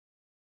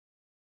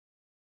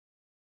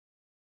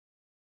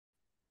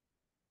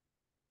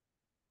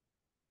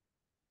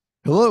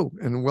Hello,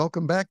 and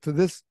welcome back to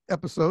this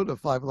episode of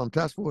Five Alarm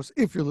Task Force.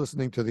 If you're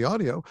listening to the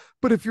audio,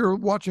 but if you're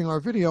watching our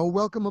video,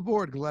 welcome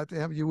aboard. Glad to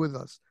have you with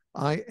us.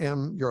 I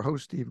am your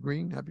host, Steve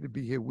Green. Happy to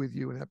be here with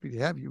you and happy to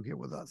have you here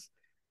with us.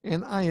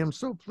 And I am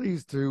so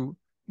pleased to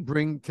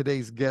bring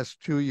today's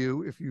guest to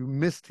you. If you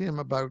missed him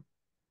about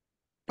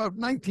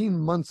 19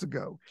 months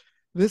ago,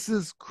 this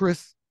is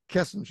Chris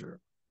Kessinger.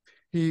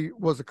 He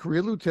was a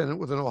career lieutenant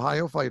with an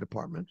Ohio Fire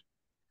Department,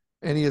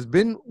 and he has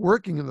been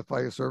working in the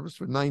fire service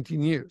for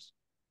 19 years.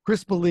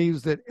 Chris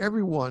believes that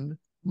everyone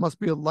must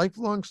be a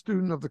lifelong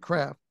student of the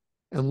craft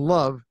and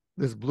love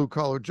this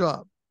blue-collar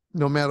job,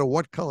 no matter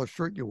what color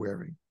shirt you're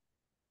wearing.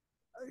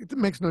 It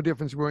makes no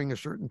difference wearing a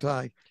shirt and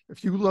tie.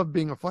 If you love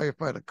being a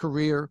firefighter,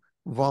 career,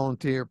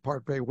 volunteer,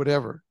 part pay,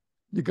 whatever,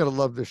 you got to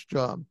love this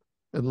job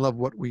and love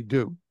what we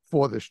do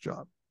for this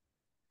job.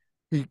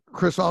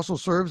 Chris also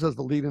serves as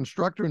the lead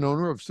instructor and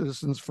owner of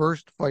Citizens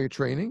First Fire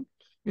Training,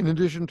 in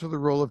addition to the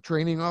role of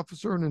training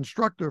officer and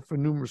instructor for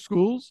numerous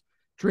schools,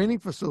 training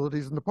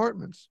facilities, and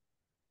departments.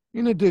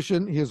 In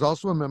addition, he is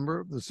also a member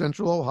of the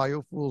Central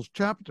Ohio Fools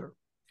chapter.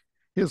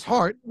 His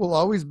heart will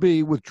always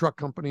be with truck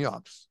company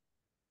ops.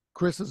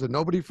 Chris is a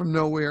nobody from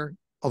nowhere,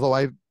 although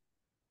I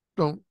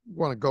don't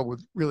want to go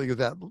with really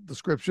that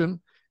description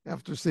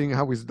after seeing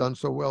how he's done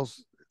so well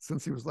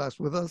since he was last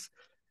with us.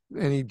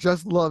 And he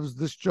just loves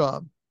this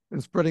job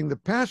and spreading the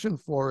passion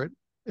for it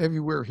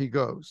everywhere he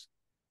goes.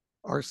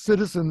 Our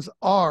citizens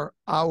are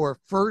our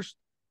first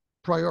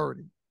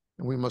priority,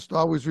 and we must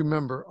always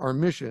remember our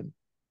mission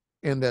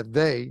and that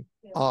they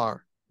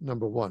are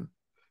number one.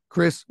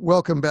 Chris,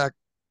 welcome back.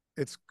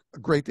 It's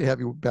great to have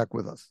you back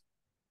with us.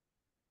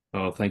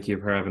 Oh, thank you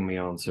for having me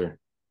on, sir.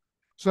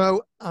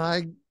 So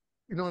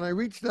when I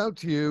reached out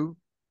to you,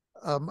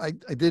 I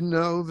didn't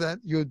know that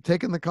you had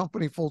taken the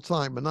company full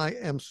time, and I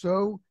am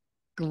so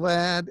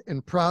glad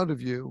and proud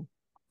of you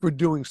for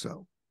doing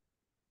so.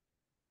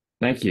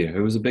 Thank you. It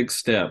was a big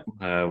step.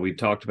 We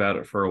talked about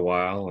it for a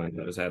while, and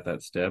it was at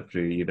that step to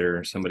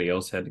either somebody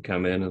else had to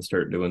come in and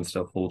start doing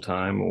stuff full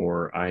time,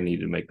 or I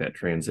needed to make that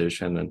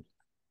transition. And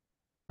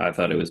I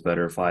thought it was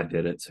better if I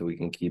did it so we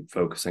can keep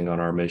focusing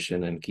on our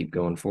mission and keep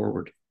going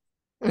forward.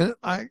 And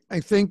I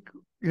think,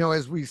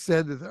 as we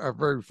said at our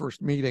very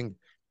first meeting,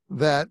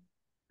 that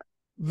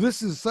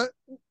this is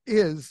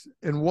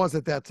and was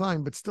at that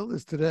time, but still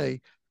is today,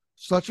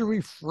 such a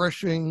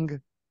refreshing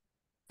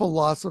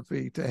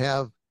philosophy to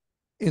have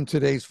in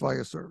today's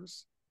fire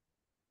service.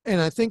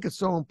 And I think it's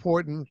so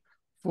important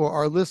for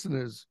our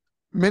listeners,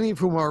 many of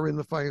whom are in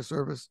the fire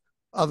service,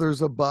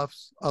 others are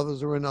buffs,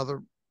 others are in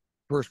other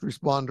first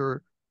responder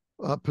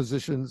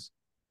positions.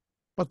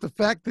 But the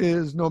fact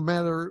is, no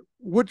matter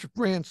which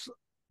branch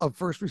of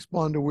first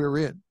responder we're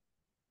in,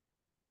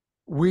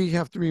 we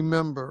have to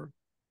remember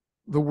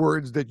the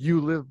words that you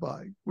live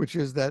by, which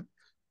is that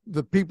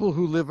the people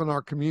who live in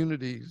our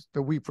communities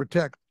that we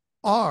protect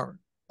are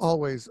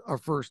always our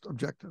first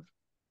objective.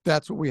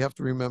 That's what we have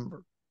to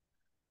remember.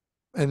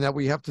 And that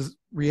we have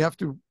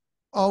to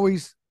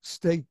always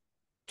stay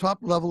top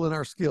level in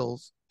our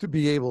skills to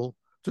be able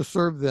to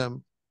serve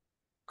them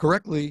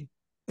correctly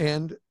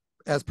and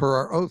as per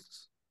our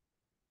oaths.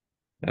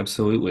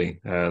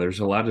 Absolutely. There's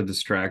a lot of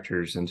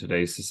distractors in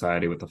today's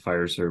society with the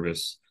fire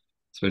service,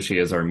 especially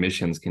as our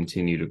missions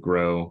continue to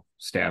grow,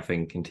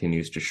 staffing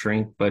continues to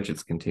shrink,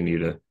 budgets continue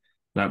to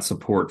not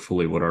support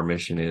fully what our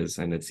mission is,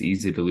 and it's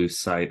easy to lose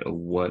sight of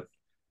what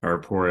our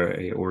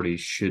priorities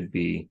should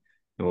be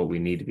and what we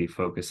need to be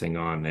focusing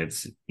on.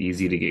 It's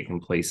easy to get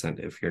complacent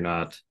if you're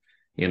not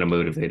in a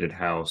motivated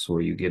house, or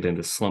you get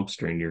into slumps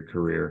during your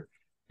career,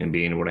 and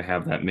being able to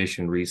have that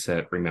mission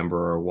reset,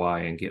 remember our why,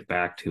 and get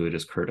back to it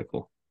is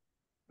critical.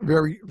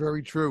 Very,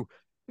 very true.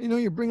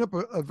 You bring up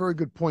a very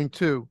good point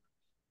too.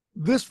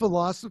 This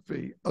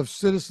philosophy of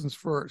citizens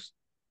first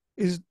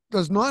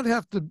does not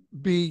have to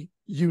be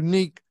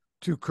unique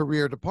to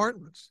career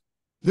departments.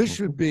 This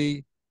should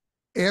be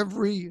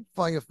every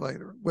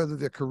firefighter, whether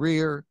they're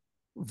career,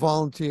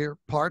 volunteer,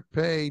 part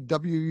pay,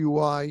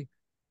 WUI.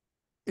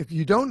 If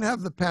you don't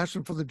have the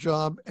passion for the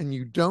job and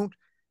you don't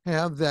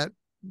have that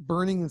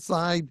burning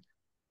inside,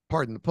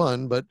 pardon the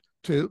pun, but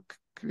to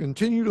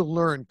continue to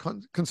learn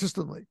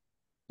consistently.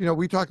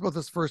 We talked about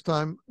this first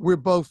time. We're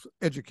both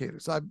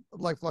educators. I'm a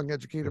lifelong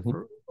educator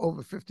for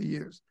over 50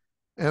 years.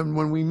 And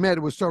when we met,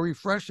 it was so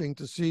refreshing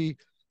to see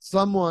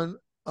someone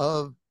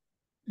of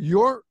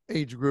your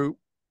age group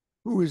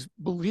who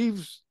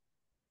believes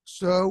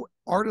so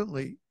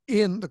ardently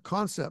in the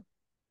concept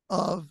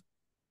of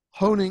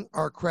honing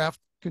our craft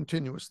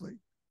continuously.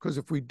 Because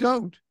if we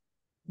don't,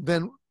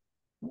 then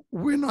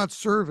we're not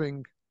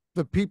serving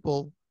the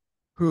people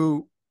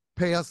who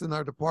pay us in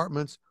our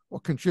departments or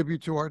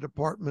contribute to our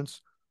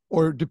departments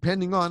or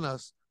depending on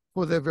us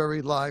for their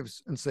very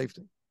lives and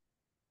safety.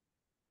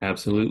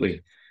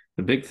 Absolutely.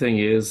 The big thing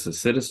is the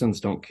citizens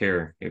don't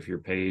care if you're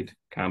paid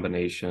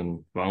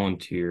combination,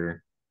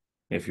 volunteer,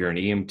 if you're an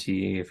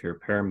EMT, if you're a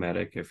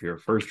paramedic, if you're a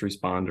first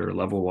responder,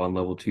 level one,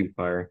 level two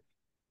fire.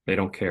 They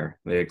don't care.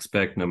 They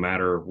expect no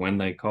matter when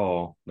they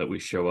call that we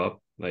show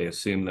up. They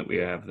assume that we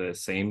have the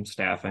same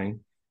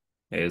staffing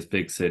as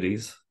big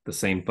cities, the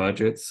same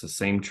budgets, the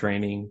same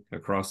training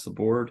across the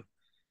board,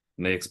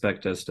 and they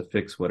expect us to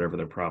fix whatever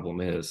their problem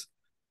is.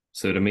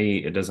 So to me,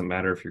 it doesn't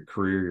matter if your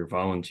career, your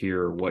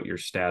volunteer, or what your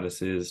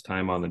status is,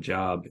 time on the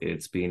job,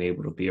 it's being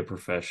able to be a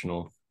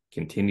professional,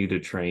 continue to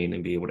train,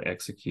 and be able to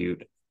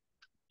execute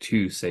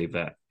to save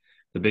that.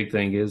 The big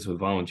thing is with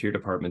volunteer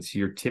departments,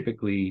 you're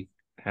typically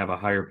have a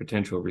higher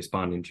potential of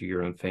responding to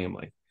your own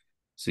family.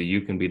 So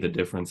you can be the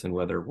difference in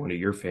whether one of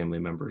your family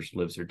members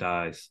lives or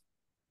dies.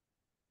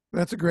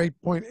 That's a great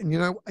point.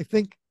 And, I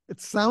think it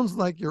sounds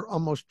like you're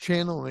almost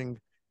channeling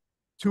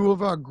two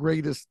of our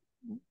greatest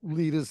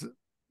leaders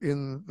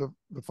in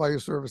the fire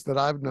service that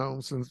I've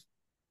known since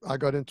I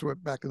got into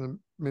it back in the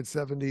mid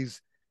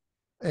 70s.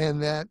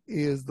 And that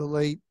is the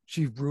late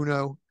Chief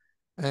Bruno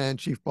and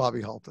Chief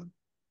Bobby Halton,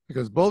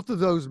 because both of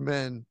those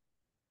men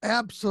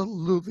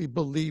absolutely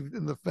believed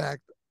in the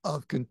fact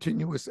of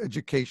continuous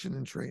education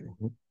and training.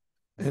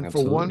 And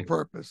for one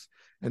purpose.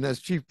 And as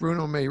Chief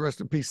Bruno, may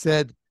rest in peace,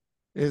 said,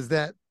 is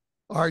that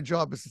our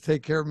job is to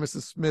take care of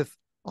Mrs. Smith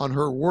on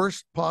her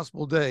worst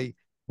possible day,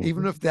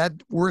 even if that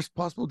worst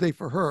possible day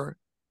for her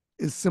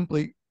is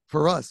simply,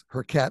 for us,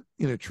 her cat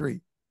in a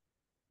tree.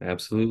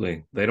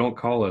 Absolutely. They don't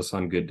call us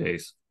on good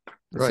days.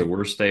 It's the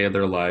worst day of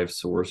their lives,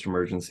 the worst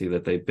emergency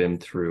that they've been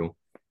through.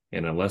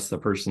 And unless the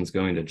person's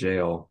going to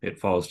jail, it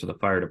falls to the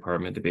fire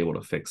department to be able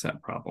to fix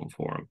that problem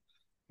for them.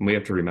 And we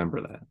have to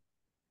remember that.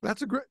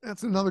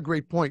 That's another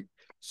great point.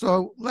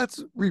 So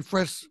let's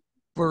refresh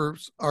for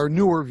our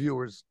newer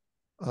viewers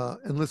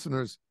and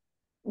listeners.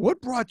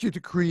 What brought you to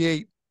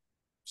create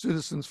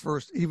Citizens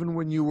First, even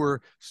when you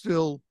were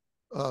still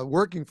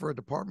working for a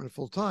department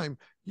full time?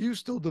 You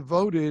still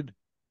devoted,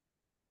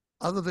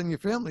 other than your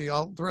family,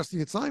 all the rest of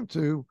your time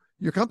to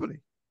your company.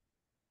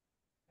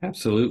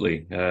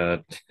 Absolutely.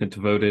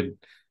 Devoted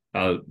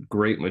a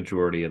great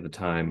majority of the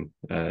time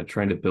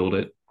trying to build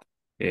it.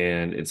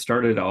 And it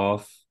started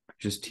off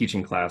just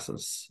teaching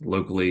classes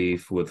locally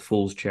with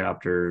FOOLS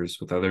chapters,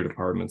 with other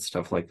departments,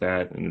 stuff like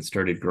that. And it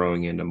started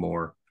growing into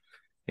more.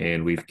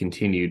 And we've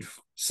continued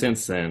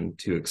since then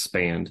to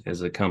expand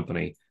as a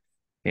company.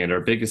 And our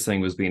biggest thing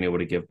was being able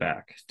to give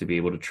back, to be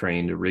able to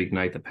train, to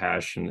reignite the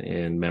passion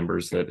in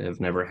members that have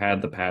never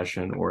had the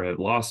passion or have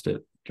lost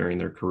it during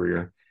their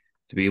career,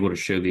 to be able to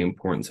show the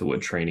importance of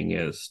what training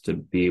is, to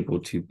be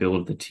able to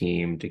build the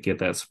team, to get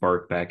that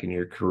spark back in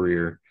your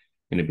career,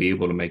 and to be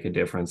able to make a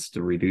difference,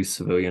 to reduce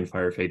civilian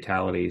fire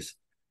fatalities,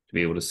 to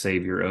be able to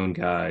save your own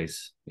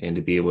guys, and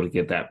to be able to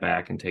get that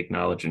back and take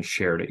knowledge and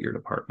share it at your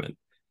department.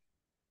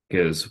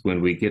 Because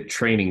when we get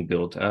training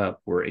built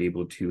up, we're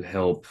able to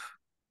help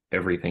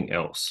everything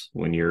else.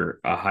 When you're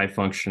a high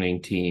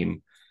functioning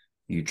team,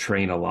 you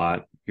train a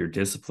lot, your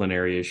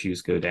disciplinary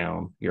issues go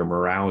down, your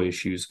morale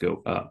issues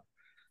go up.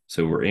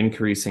 So we're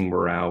increasing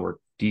morale, we're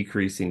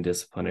decreasing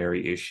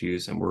disciplinary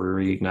issues, and we're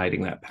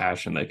reigniting that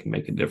passion that can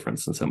make a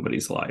difference in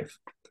somebody's life.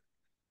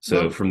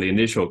 So from the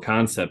initial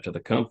concept of the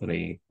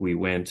company, we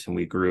went and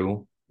we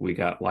grew. We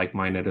got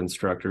like-minded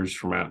instructors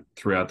from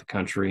throughout the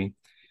country.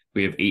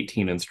 We have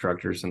 18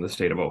 instructors in the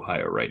state of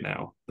Ohio right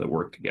now that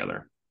work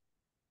together.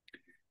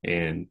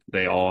 And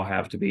they all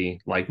have to be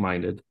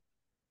like-minded.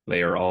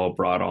 They are all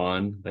brought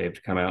on. They have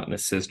to come out and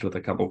assist with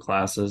a couple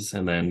classes,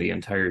 and then the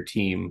entire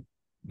team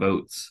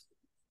votes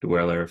to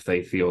whether if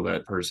they feel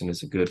that person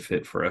is a good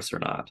fit for us or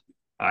not.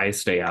 I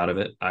stay out of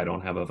it. I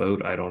don't have a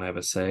vote. I don't have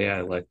a say.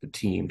 I let the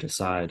team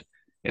decide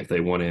if they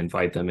want to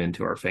invite them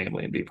into our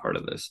family and be part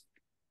of this.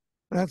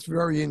 That's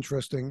very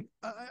interesting.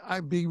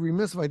 I'd be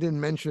remiss if I didn't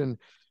mention,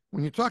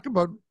 when you talk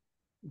about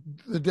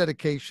the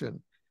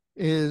dedication,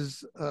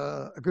 is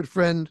a good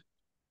friend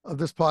of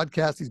this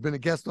podcast. He's been a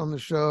guest on the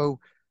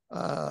show,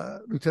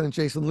 Lieutenant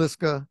Jason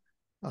Liska,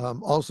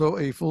 also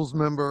a FOOLS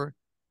member.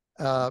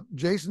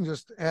 Jason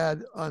just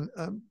had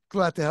I'm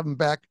glad to have him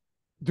back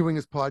doing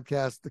his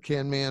podcast, the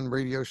Can Man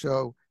radio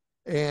show.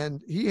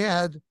 And he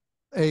had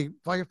a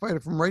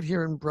firefighter from right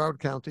here in Broward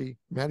County,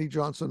 Matty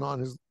Johnson,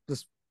 on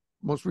this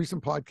most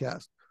recent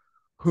podcast,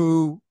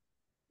 who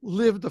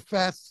lived a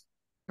fast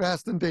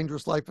and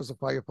dangerous life as a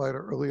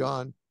firefighter early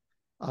on,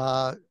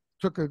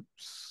 took a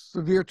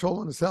severe toll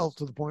on his health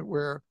to the point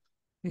where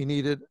he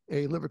needed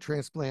a liver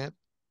transplant,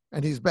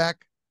 and he's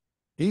back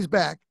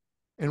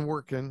and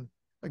working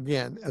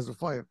again as a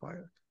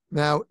firefighter.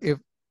 Now,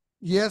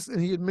 yes,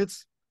 and he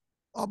admits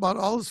about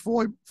all his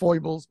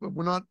foibles, but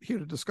we're not here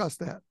to discuss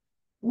that.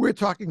 We're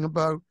talking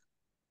about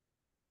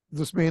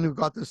this man who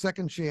got the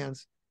second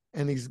chance,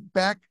 and he's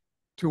back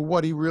to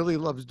what he really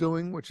loves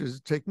doing, which is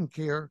taking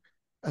care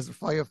as a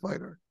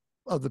firefighter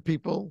of the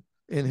people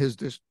in his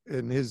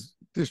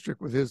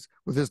district with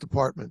his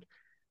department.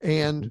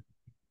 And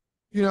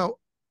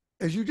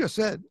as you just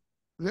said,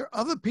 there are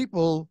other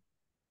people.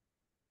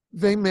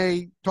 They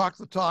may talk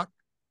the talk,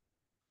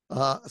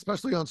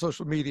 especially on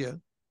social media,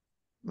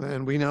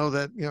 and we know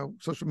that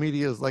social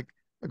media is like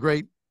a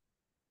great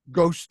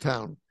ghost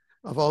town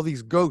of all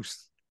these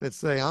ghosts that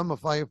say, I'm a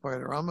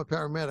firefighter, I'm a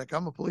paramedic,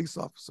 I'm a police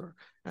officer,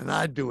 and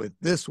I do it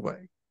this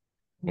way.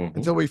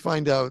 Until we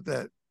find out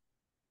that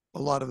a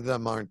lot of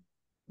them aren't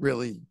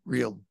really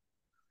real.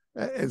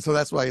 And so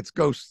that's why it's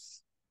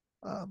ghosts.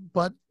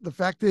 But the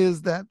fact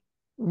is that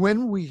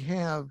when we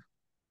have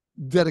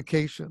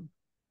dedication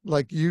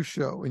like you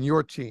show and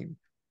your team,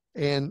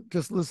 and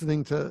just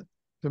listening to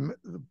the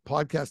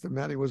podcast that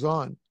Matty was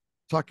on,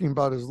 talking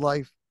about his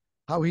life,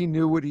 how he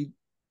knew what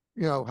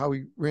how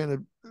he ran a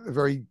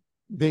very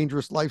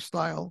dangerous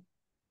lifestyle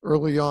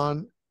early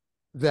on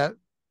that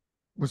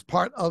was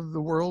part of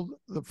the world,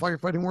 the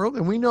firefighting world,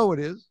 and we know it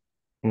is.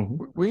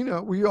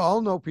 Mm-hmm. We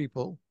all know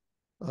people.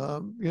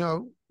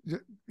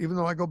 Even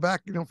though I go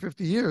back,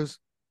 50 years,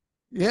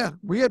 yeah,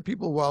 we had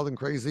people wild and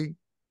crazy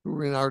who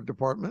were in our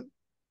department,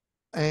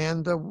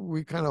 and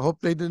we kind of hope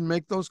they didn't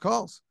make those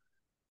calls.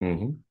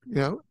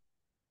 Mm-hmm.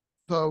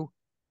 So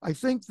I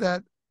think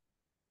that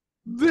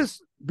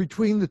this,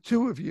 between the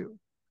two of you,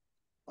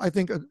 I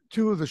think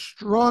two of the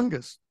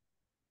strongest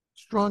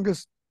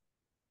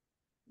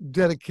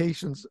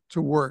dedications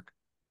to work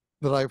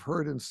that I've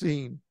heard and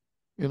seen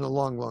in a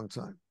long, long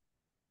time.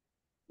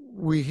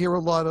 We hear a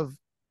lot of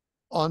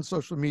on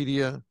social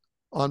media,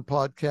 on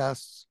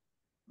podcasts,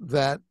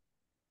 that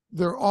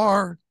there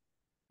are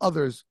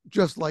others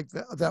just like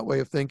that way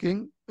of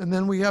thinking. And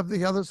then we have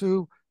the others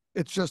who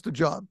it's just a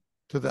job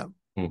to them.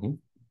 Mm-hmm.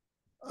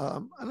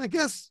 And I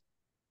guess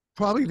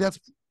probably that's,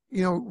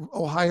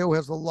 Ohio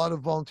has a lot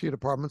of volunteer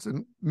departments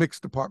and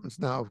mixed departments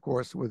now, of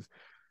course, with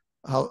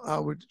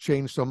how it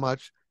changed so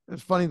much.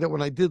 It's funny that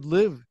when I did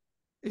live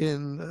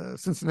in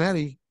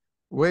Cincinnati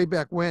way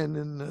back when,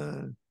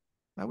 in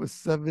that was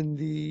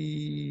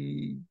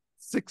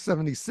 76,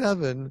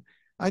 77,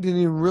 I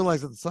didn't even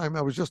realize at the time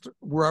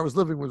where I was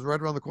living was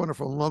right around the corner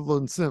from Ludlow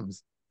and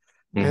Sims.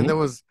 Mm-hmm. And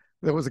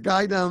there was a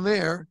guy down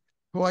there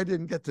who I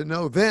didn't get to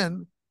know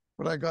then,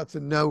 but I got to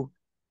know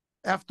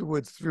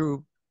afterwards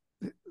through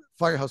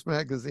Firehouse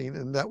Magazine,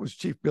 and that was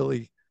Chief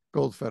Billy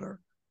Goldfeder,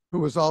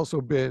 who has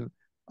also been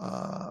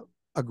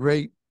a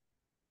great,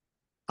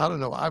 I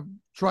don't know, I've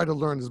tried to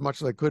learn as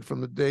much as I could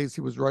from the days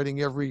he was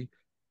writing every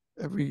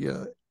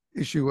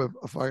issue of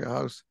a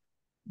Firehouse,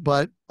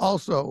 but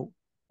also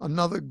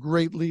another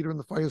great leader in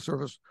the fire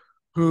service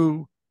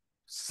who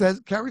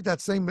carries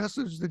that same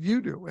message that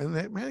you do. And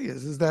that man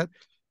is that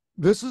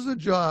this is a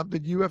job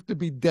that you have to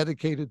be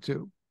dedicated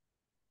to.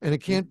 And it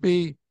can't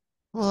be,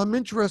 well, I'm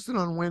interested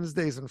on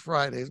Wednesdays and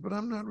Fridays, but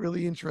I'm not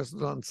really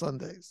interested on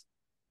Sundays.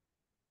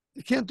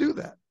 You can't do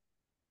that.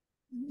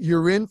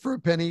 You're in for a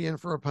penny, in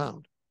for a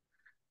pound.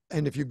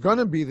 And if you're going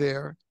to be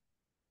there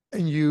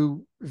and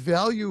you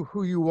value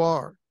who you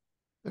are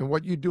and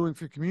what you're doing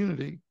for your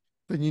community,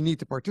 then you need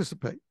to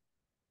participate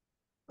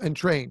and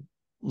train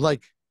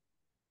like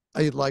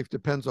a life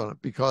depends on it,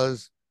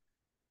 because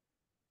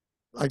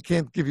I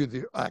can't give you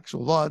the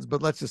actual odds,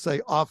 but let's just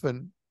say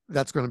often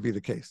that's going to be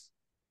the case.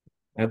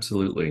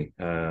 Absolutely.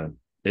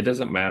 It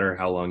doesn't matter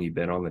how long you've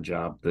been on the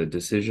job. The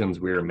decisions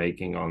we are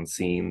making on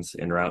scenes,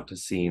 en route to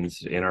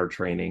scenes, in our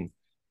training,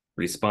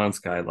 response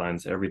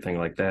guidelines, everything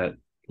like that,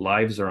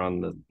 lives are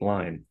on the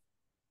line.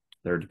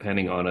 They're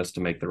depending on us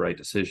to make the right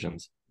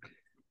decisions.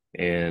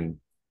 And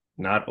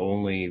not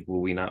only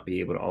will we not be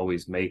able to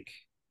always make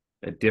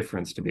a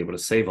difference to be able to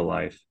save a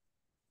life,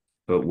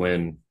 but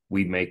when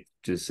we make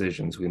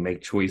decisions, we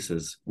make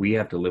choices, we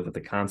have to live with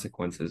the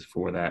consequences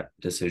for that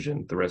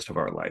decision the rest of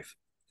our life.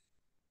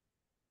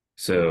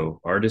 So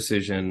our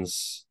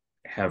decisions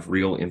have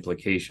real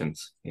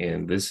implications,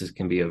 and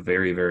can be a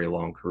very, very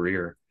long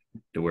career,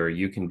 to where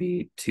you can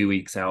be 2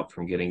 weeks out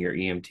from getting your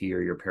EMT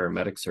or your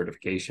paramedic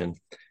certification,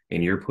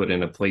 and you're put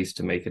in a place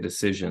to make a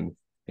decision,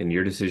 and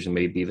your decision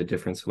may be the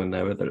difference when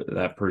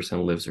that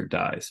person lives or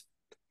dies.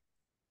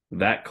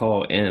 That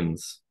call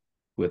ends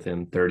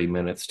within 30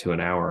 minutes to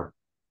an hour,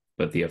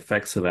 but the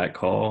effects of that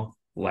call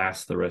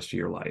last the rest of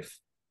your life.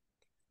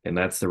 And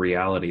that's the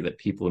reality that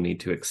people need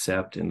to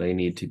accept, and they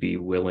need to be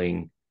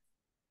willing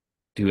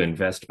to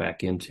invest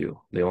back into.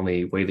 The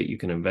only way that you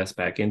can invest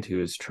back into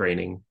is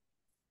training,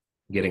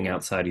 getting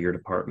outside of your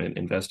department,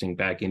 investing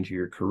back into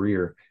your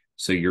career,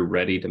 so you're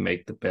ready to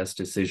make the best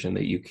decision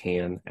that you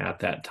can at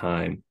that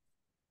time,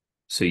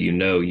 so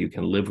you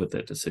can live with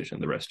that decision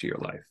the rest of your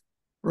life.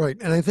 Right.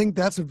 And I think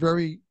that's a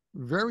very,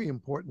 very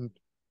important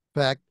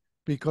fact,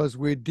 because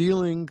we're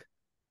dealing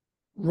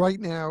right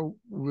now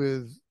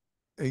with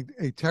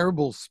a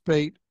terrible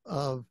spate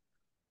of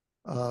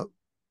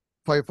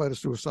firefighter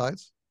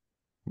suicides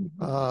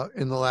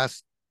in the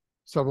last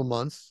several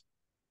months.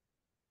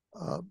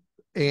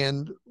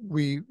 And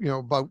we,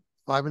 about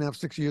 5.5,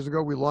 6 years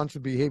ago, we launched a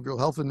behavioral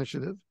health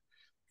initiative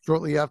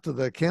shortly after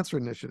the cancer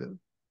initiative.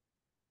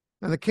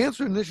 And the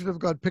cancer initiative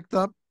got picked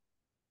up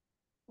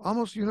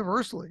almost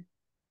universally.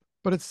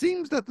 But it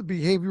seems that the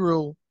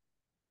behavioral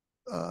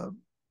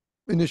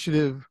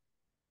initiative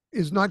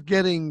is not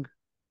getting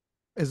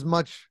as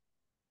much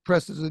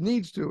press as it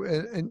needs to.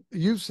 And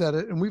you've said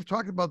it, and we've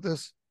talked about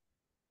this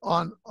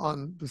on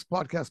this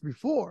podcast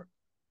before,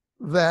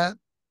 that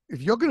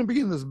if you're going to be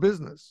in this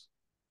business,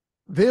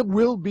 there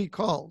will be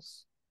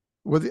calls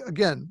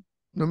again,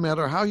 no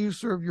matter how you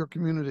serve your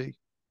community,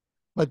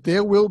 but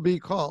there will be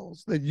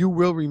calls that you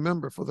will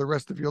remember for the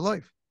rest of your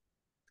life,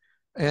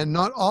 and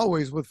not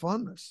always with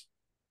fondness.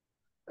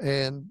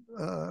 And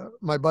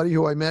my buddy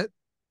who I met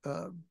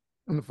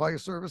in the fire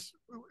service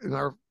in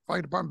our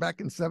fire department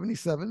back in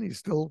 '77, he's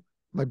still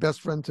my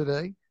best friend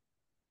today,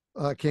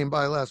 came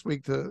by last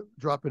week to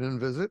drop in and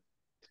visit.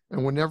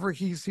 And whenever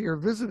he's here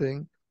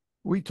visiting,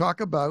 we talk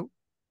about,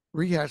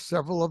 rehash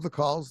several of the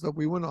calls that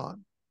we went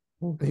on.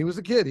 And he was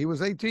a kid. He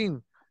was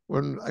 18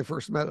 when I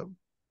first met him,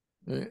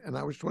 and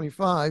I was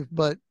 25.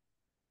 But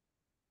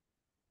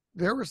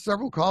there were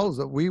several calls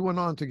that we went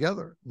on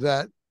together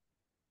that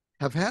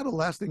have had a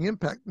lasting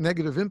impact,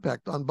 negative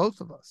impact on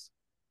both of us.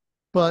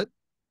 But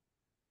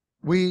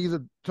we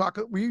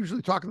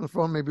usually talk on the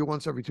phone maybe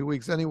once every 2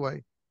 weeks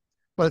anyway.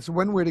 But it's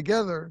when we're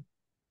together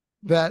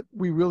that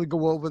we really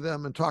go over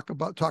them and talk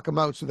them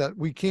out so that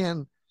we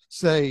can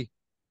say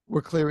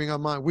we're clearing our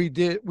mind.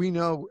 We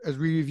know as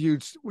we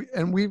reviewed,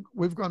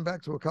 we've gone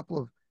back to a couple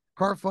of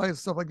car fights,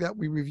 stuff like that.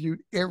 We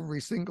reviewed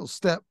every single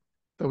step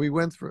that we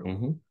went through.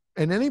 Mm-hmm.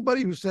 And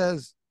anybody who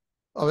says,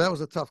 "Oh, that was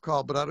a tough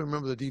call, but I don't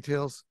remember the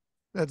details,"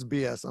 that's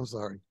BS. I'm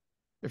sorry.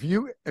 If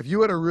you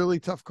had a really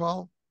tough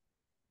call,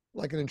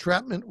 like an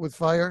entrapment with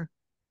fire,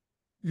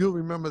 you'll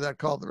remember that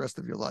call the rest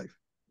of your life,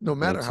 no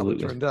matter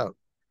Absolutely. how it turned out.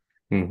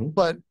 Mm-hmm.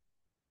 But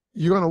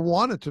you're going to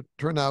want it to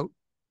turn out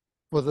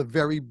for the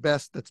very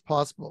best that's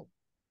possible.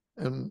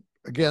 And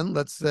again,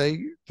 let's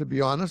say, to be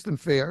honest and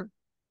fair,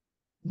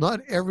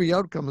 not every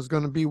outcome is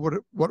going to be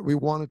what we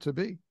want it to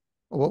be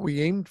or what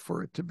we aimed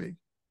for it to be.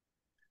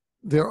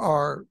 There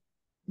are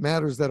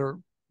matters that are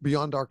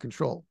beyond our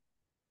control.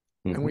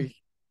 Mm-hmm.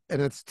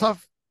 And it's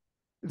tough.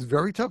 It's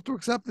very tough to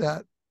accept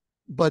that.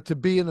 But to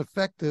be an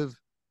effective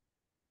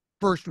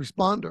first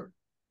responder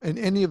in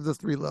any of the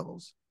three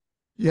levels,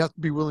 you have to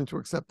be willing to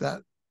accept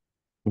that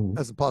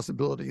as a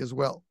possibility as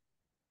well.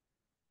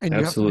 And you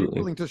Absolutely. have to be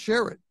willing to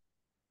share it.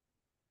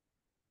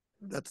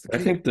 That's the key.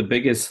 I think the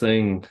biggest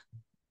thing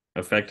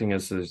affecting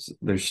us is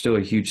there's still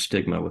a huge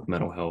stigma with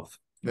mental health.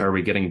 Yeah. Are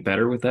we getting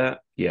better with that?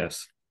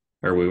 Yes.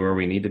 Are we where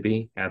we need to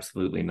be?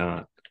 Absolutely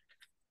not.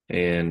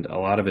 And a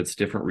lot of it's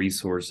different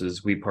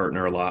resources. We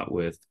partner a lot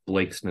with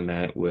Blake's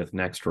Nanette, with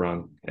Next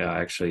Run.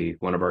 Actually,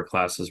 one of our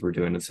classes we're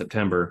doing in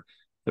September,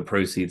 the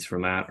proceeds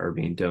from that are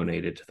being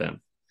donated to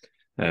them.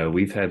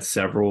 We've had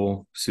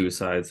several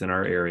suicides in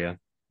our area,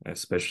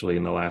 especially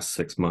in the last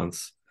 6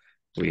 months.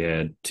 We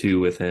had 2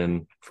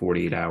 within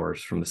 48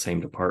 hours from the same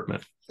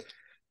department.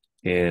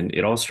 And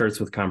it all starts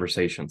with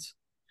conversations.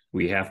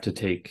 We have to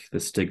take the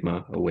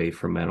stigma away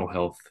from mental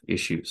health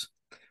issues.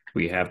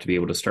 We have to be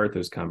able to start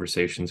those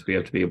conversations. We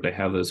have to be able to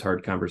have those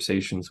hard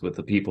conversations with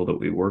the people that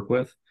we work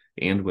with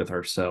and with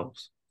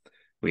ourselves.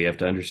 We have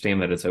to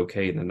understand that it's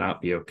okay to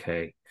not be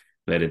okay,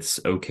 that it's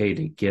okay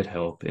to get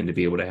help and to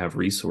be able to have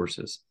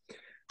resources.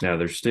 Now,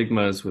 there's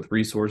stigmas with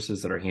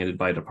resources that are handed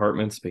by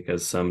departments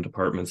because some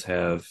departments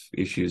have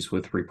issues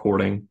with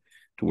reporting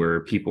to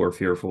where people are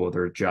fearful of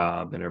their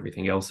job and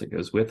everything else that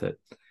goes with it.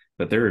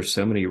 But there are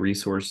so many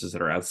resources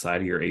that are outside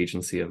of your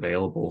agency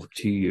available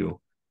to you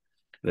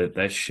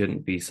that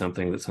shouldn't be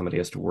something that somebody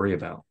has to worry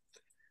about.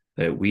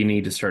 That we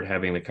need to start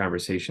having the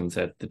conversations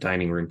at the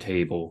dining room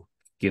table,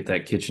 get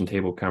that kitchen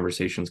table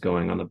conversations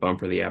going on the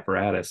bumper of the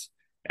apparatus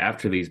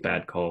after these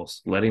bad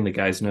calls, letting the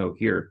guys know,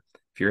 here,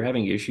 if you're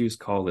having issues,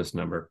 call this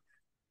number.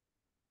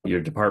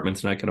 Your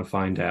department's not going to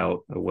find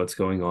out what's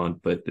going on,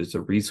 but there's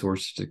a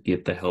resource to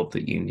get the help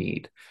that you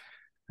need.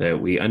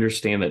 That we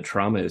understand that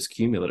trauma is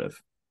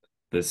cumulative.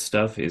 This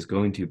stuff is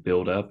going to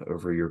build up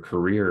over your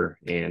career,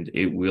 and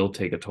it will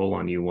take a toll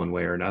on you one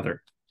way or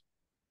another.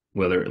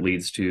 Whether it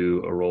leads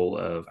to a role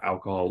of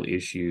alcohol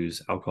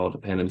issues, alcohol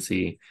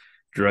dependency,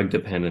 drug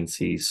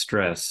dependency,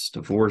 stress,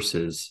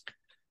 divorces,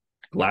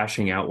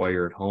 lashing out while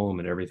you're at home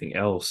and everything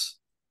else.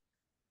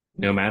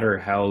 No matter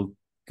how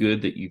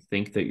good that you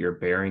think that you're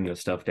bearing this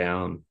stuff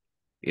down,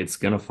 it's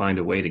going to find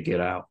a way to get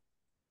out.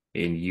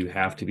 And you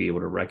have to be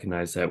able to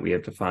recognize that. We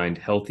have to find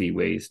healthy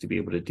ways to be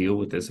able to deal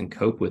with this and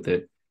cope with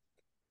it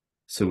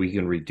so we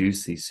can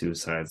reduce these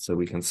suicides, so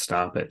we can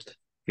stop it.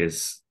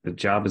 Because the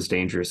job is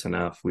dangerous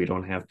enough.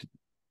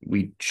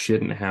 We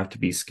shouldn't have to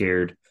be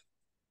scared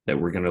that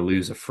we're going to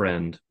lose a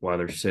friend while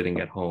they're sitting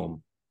at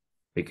home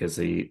because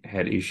they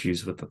had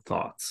issues with the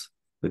thoughts,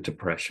 with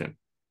depression.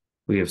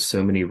 We have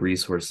so many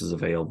resources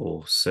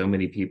available, so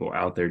many people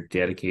out there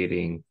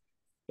dedicating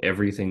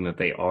everything that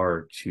they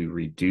are to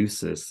reduce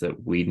this,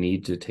 that we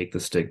need to take the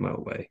stigma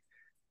away.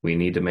 We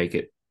need to make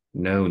it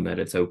known that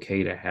it's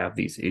okay to have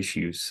these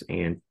issues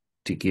and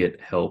to get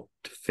help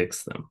to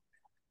fix them.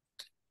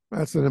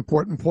 That's an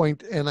important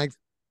point. And I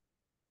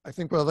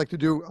think what I'd like to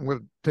do, I'm going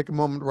to take a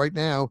moment right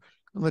now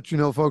and let you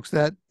know, folks,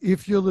 that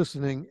if you're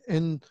listening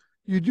and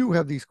you do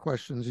have these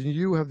questions and you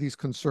do have these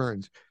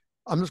concerns,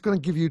 I'm just going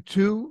to give you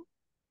two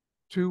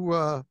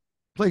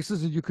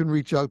places that you can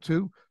reach out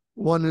to.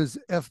 One is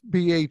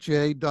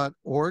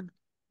fbha.org,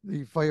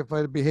 the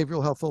Firefighter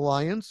Behavioral Health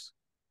Alliance,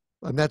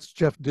 and that's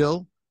Jeff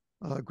Dill,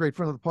 a great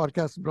friend of the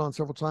podcast, has been on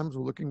several times.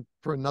 We're looking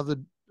for another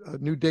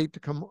new date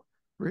to come.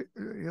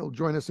 He'll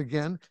join us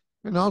again.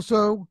 And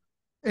also,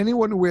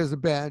 anyone who wears a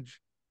badge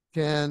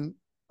can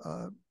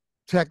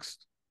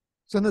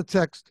send a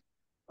text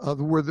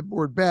the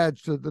word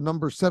badge to the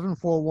number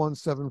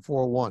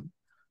 741-741.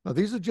 Now,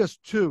 these are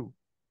just two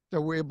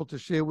that we're able to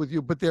share with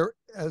you, but there,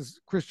 as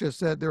Chris just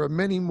said, there are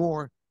many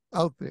more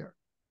out there.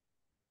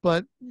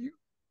 But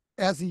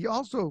as he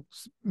also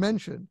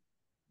mentioned,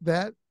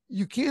 that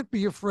you can't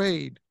be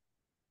afraid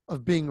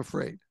of being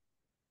afraid.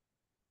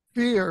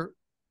 Fear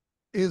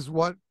is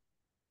what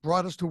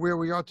brought us to where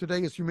we are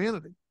today as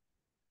humanity.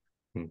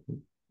 Mm-hmm.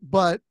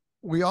 But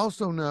we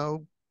also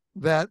know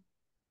that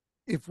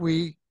if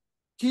we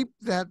keep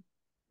that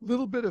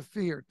little bit of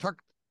fear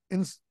tucked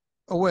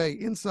away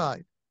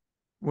inside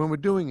when we're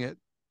doing it,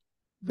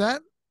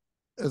 that,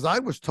 as I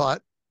was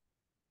taught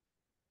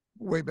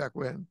way back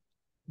when,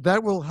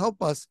 that will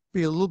help us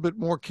be a little bit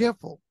more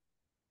careful.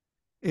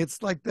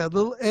 It's like that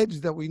little edge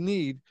that we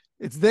need.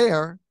 It's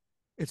there.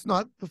 It's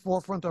not the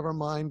forefront of our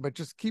mind, but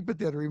just keep it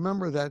there to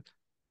remember that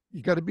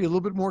you got to be a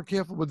little bit more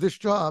careful with this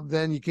job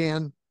than you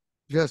can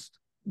just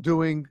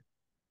doing,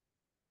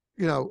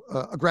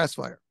 a grass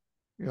fire.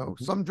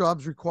 Mm-hmm. Some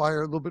jobs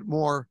require a little bit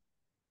more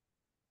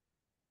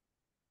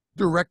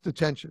direct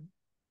attention,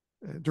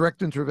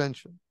 direct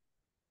intervention,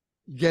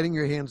 getting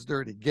your hands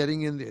dirty,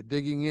 getting in there,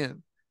 digging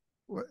in,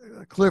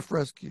 a cliff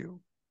rescue,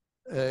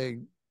 a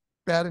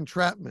bad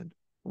entrapment,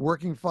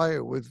 working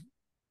fire with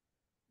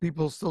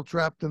people still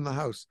trapped in the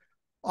house.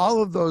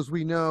 All of those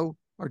we know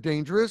are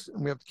dangerous,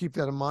 and we have to keep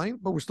that in mind,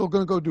 but we're still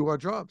going to go do our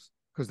jobs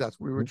because that's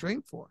what we were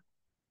trained for.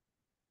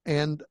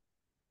 And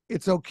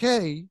it's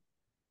okay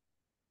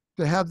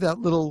to have that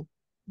little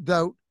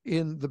doubt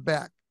in the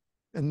back.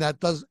 And that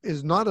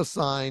is not a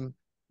sign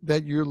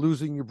that you're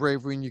losing your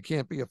bravery and you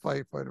can't be a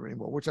firefighter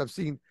anymore, which I've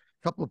seen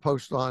a couple of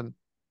posts on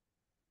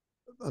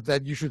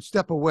that you should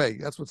step away.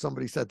 That's what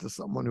somebody said to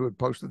someone who had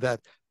posted that.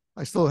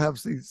 I still have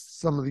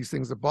some of these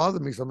things that bother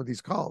me, some of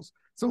these calls.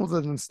 Some of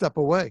them didn't step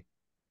away.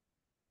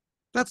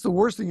 That's the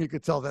worst thing you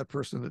could tell that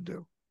person to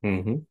do.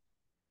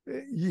 Mm-hmm.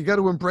 You got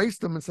to embrace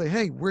them and say,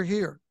 hey, we're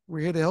here.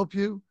 We're here to help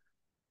you.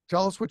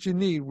 Tell us what you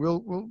need.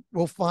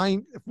 We'll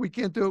find, if we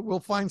can't do it, we'll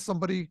find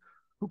somebody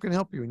who can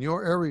help you in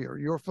your area or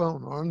your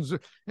phone. Or on Zoom.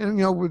 And,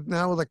 with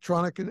now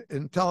electronic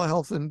and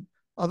telehealth and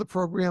other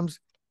programs,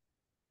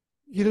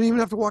 you don't even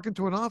have to walk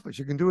into an office.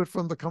 You can do it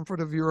from the comfort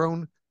of your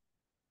own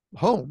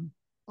home,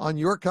 on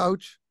your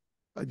couch,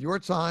 at your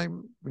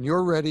time, when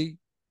you're ready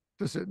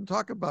to sit and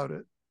talk about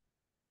it.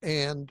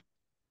 And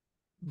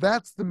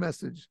that's the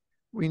message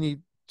we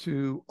need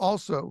to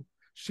also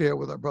share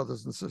with our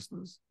brothers and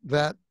sisters,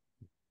 that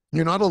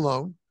you're not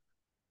alone.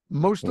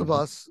 Most of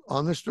us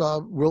on this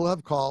job will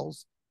have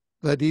calls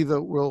that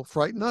either will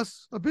frighten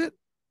us a bit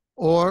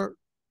or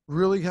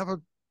really have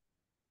a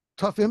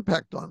tough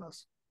impact on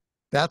us.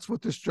 That's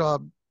what this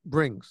job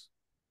brings.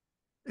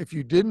 If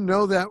you didn't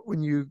know that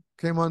when you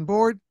came on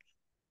board,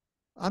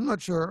 I'm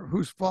not sure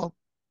whose fault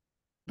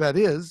that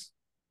is.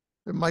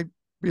 It might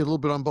be a little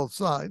bit on both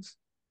sides.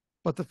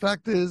 But the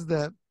fact is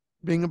that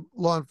being a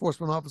law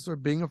enforcement officer,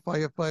 being a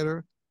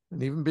firefighter,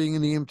 and even being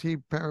an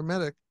EMT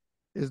paramedic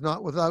is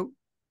not without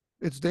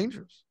its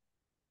dangers.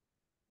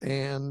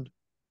 And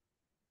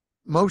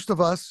most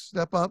of us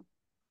step up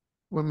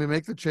when we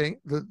make the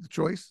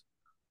choice,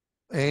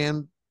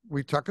 and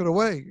we tuck it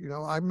away.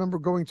 I remember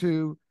going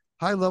to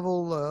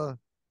high-level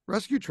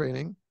rescue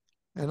training,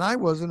 and I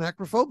was an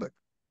acrophobic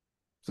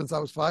since I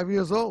was 5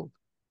 years old.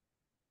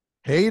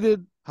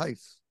 Hated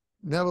heights,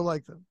 never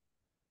liked them.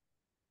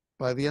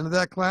 By the end of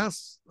that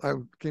class, I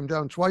came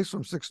down twice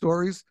from 6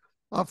 stories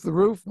off the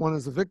roof, one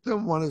as a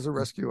victim, one as a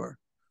rescuer.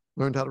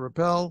 Learned how to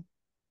rappel.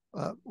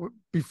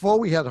 Before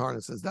we had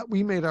harnesses, that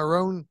we made our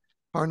own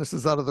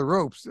harnesses out of the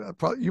ropes.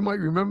 You might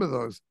remember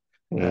those.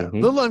 A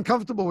little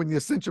uncomfortable when you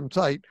cinch them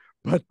tight,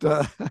 but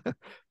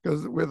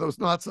because where those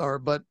knots are,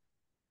 but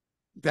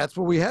that's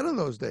what we had in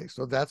those days.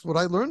 So that's what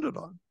I learned it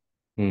on.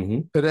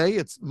 Today,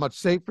 it's much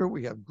safer.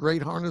 We have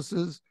great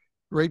harnesses,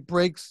 great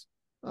brakes,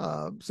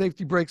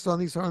 safety brakes on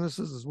these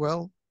harnesses as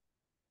well.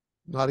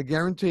 Not a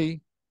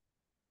guarantee,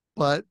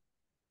 but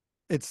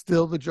it's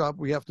still the job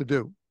we have to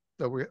do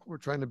that we're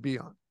trying to be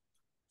on.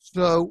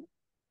 So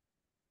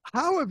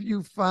how have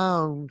you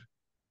found,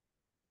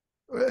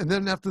 and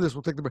then after this,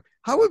 we'll take the break.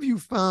 How have you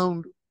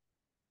found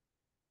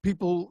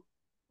people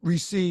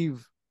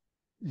receive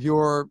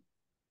your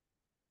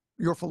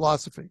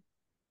philosophy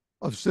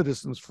of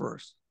citizens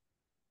first?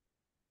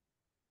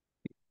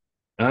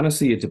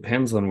 Honestly, it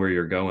depends on where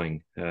you're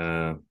going.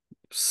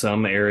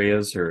 Some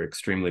areas are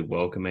extremely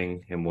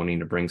welcoming and wanting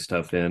to bring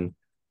stuff in.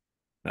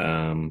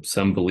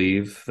 Some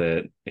believe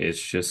that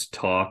it's just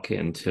talk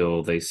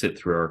until they sit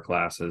through our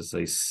classes.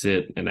 They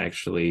sit and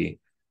actually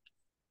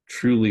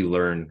truly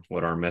learn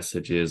what our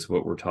message is,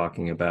 what we're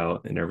talking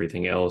about, and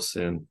everything else.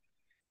 And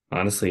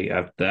honestly,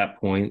 at that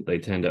point, they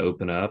tend to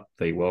open up.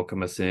 They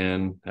welcome us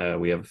in.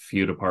 We have a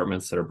few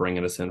departments that are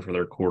bringing us in for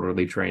their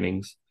quarterly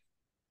trainings.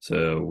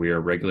 So we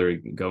are regularly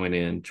going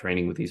in,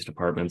 training with these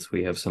departments.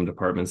 We have some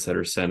departments that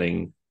are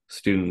sending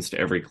students to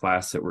every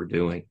class that we're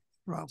doing.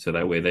 Wow. So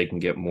that way they can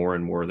get more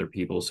and more of their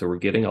people. So we're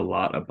getting a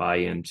lot of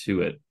buy-in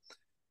to it,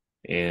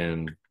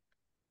 and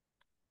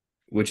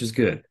which is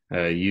good.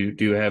 You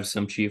do have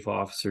some chief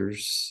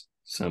officers,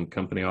 some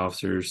company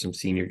officers, some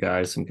senior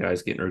guys, some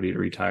guys getting ready to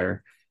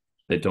retire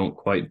that don't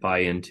quite buy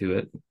into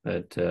it,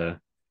 that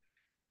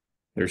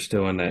they're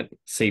still in that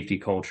safety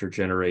culture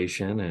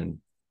generation, and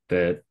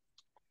that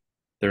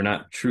they're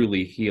not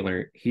truly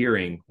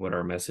hearing what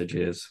our message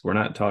is. We're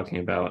not talking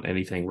about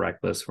anything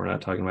reckless. We're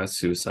not talking about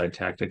suicide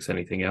tactics,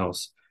 anything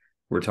else.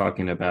 We're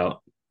talking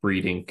about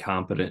breeding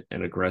competent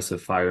and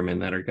aggressive firemen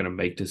that are going to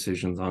make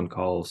decisions on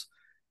calls,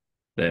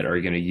 that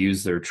are going to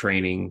use their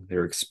training,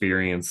 their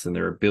experience, and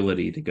their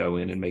ability to go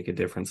in and make a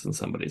difference in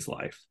somebody's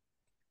life.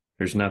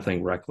 There's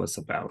nothing reckless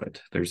about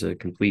it. There's a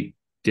complete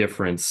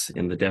difference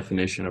in the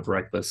definition of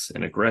reckless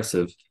and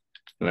aggressive.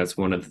 And that's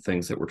one of the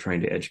things that we're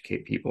trying to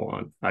educate people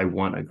on. I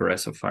want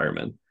aggressive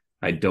firemen.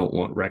 I don't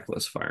want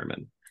reckless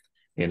firemen.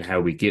 And how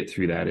we get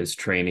through that is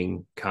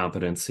training,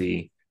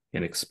 competency,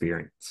 and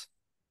experience.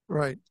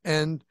 Right.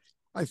 And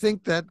I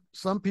think that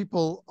some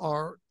people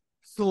are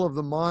still of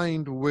the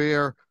mind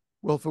where,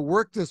 well, if it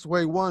worked this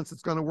way once,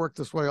 it's going to work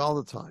this way all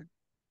the time.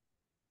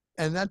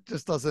 And that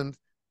just doesn't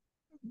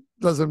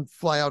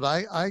fly out.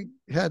 I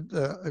had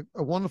a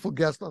wonderful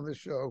guest on this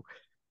show,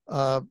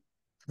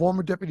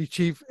 former deputy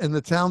chief in the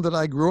town that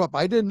I grew up.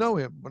 I didn't know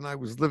him when I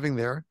was living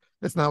there.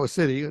 It's now a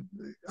city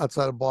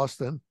outside of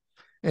Boston.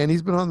 And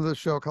he's been on the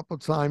show a couple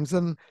of times.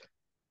 And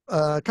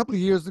a couple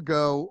of years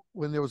ago,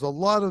 when there was a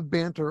lot of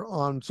banter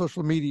on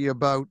social media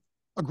about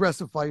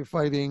aggressive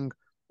firefighting,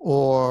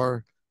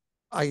 or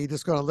are you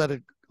just going to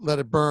let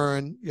it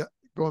burn,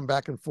 going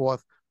back and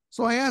forth.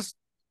 So I asked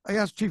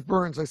Chief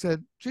Burns, I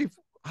said, Chief,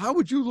 how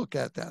would you look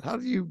at that? How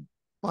do you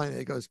find it?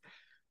 He goes,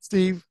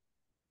 Steve,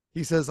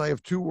 he says, I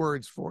have 2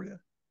 words for you.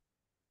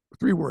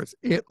 3 words.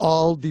 It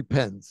all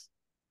depends.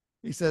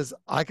 He says,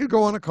 I could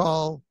go on a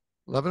call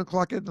 11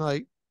 o'clock at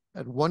night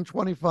at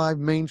 125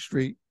 Main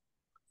Street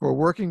for a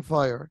working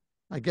fire.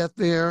 I get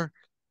there,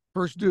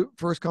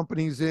 first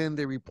company's in,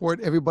 they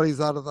report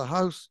everybody's out of the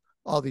house,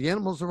 all the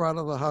animals are out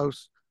of the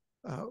house,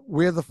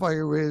 where the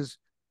fire is,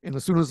 and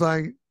as soon as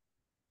I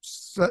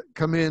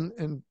come in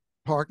and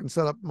park and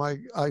set up my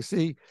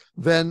IC,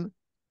 then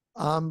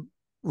I'm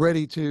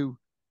ready to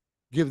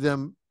give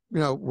them,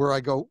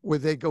 where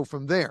they go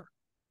from there.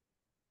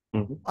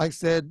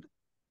 Mm-hmm.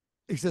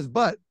 He says,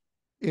 but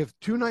if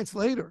 2 nights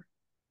later,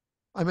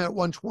 I'm at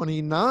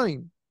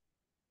 129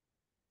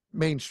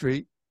 Main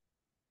Street,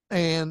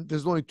 and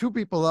there's only 2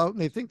 people out,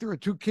 and they think there are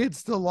 2 kids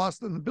still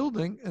lost in the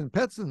building and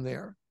pets in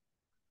there,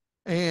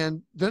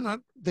 and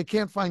they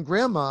can't find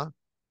grandma.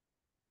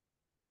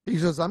 He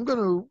says, I'm going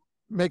to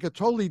make a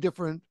totally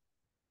different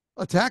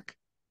attack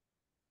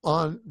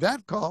on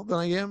that call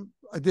than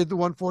I did the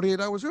one 48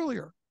 hours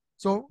earlier.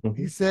 So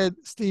he said,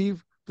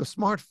 Steve, the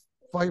smart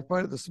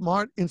firefighter, the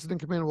smart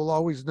incident commander will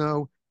always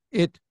know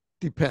it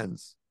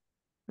depends.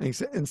 And he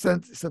said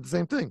the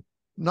same thing,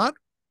 not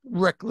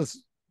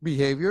reckless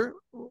behavior,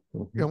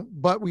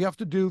 but we have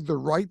to do the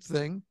right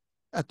thing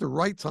at the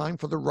right time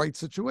for the right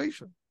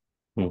situation.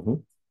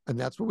 And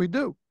that's what we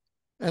do.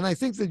 And I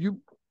think that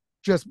you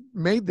just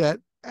made that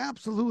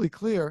absolutely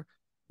clear,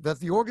 that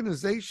the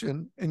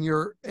organization and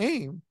your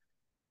aim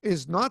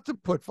is not to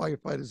put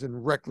firefighters in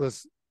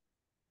reckless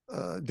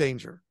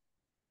danger.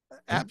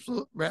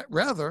 Absolutely,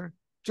 rather,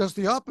 just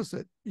the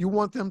opposite. You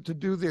want them to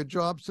do their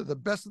jobs to the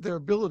best of their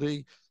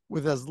ability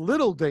with as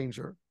little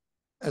danger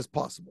as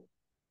possible.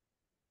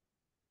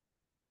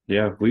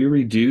 Yeah, we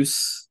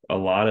reduce a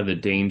lot of the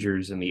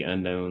dangers and the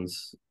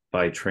unknowns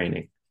by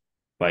training,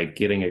 by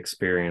getting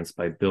experience,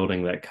 by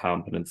building that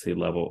competency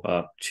level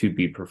up to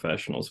be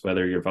professionals.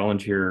 Whether you're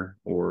volunteer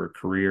or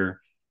career,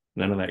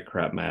 none of that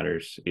crap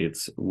matters.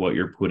 It's what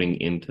you're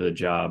putting into the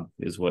job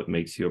is what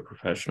makes you a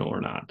professional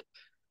or not.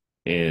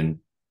 And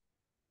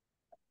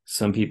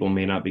some people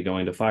may not be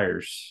going to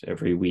fires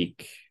every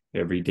week,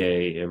 every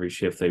day, every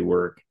shift they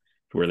work,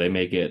 to where they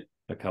may get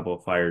a couple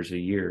of fires a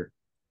year,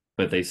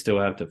 but they still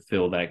have to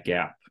fill that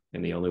gap.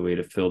 And the only way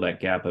to fill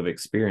that gap of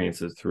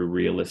experience is through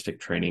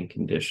realistic training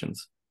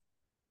conditions.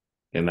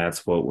 And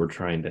that's what we're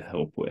trying to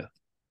help with.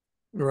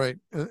 Right.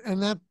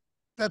 And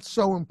that's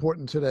so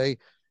important today,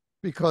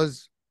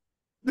 because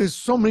there's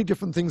so many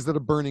different things that are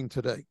burning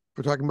today.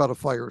 We're talking about a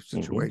fire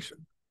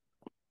situation.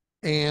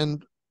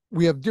 And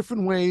we have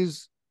different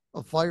ways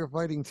of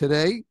firefighting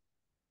today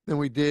than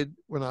we did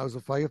when I was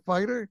a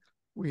firefighter.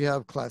 We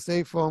have Class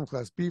A foam,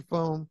 Class B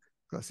foam,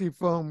 Class C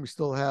foam. We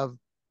still have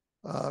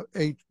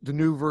the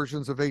new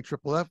versions of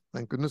AFFF.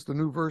 Thank goodness, the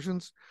new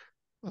versions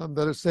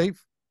that are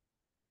safe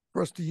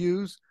for us to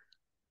use.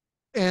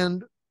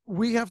 And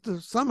we have to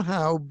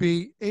somehow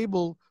be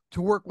able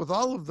to work with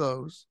all of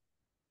those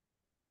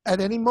at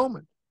any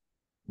moment.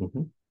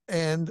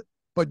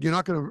 But you're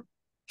not going to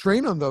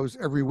train on those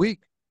every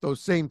week,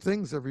 those same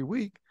things every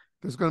week.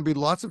 There's going to be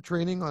lots of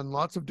training on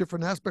lots of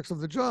different aspects of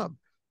the job.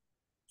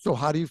 So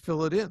how do you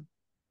fill it in?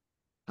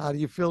 How do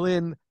you fill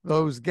in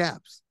those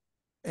gaps?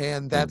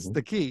 And that's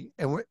the key.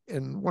 And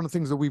one of the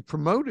things that we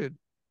promoted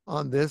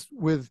on this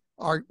with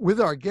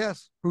our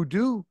guests who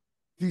do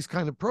these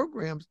kind of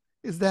programs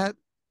is that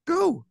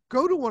go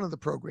to one of the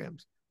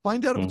programs.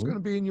 Find out if it's going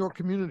to be in your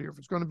community, or if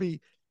it's going to be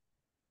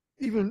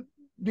even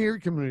near your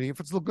community. If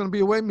it's going to be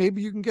away,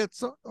 maybe you can get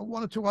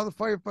one or two other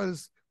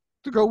firefighters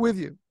to go with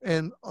you,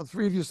 and all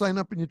three of you sign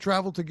up and you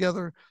travel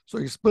together. So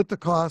you split the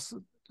costs.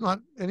 It's not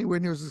anywhere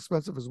near as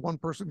expensive as one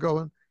person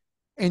going,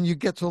 and you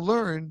get to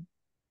learn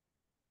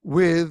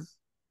with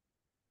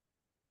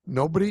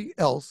nobody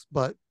else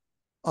but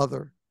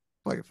other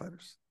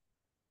firefighters.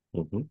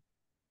 Mm-hmm.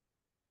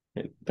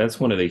 That's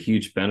one of the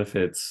huge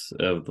benefits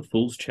of the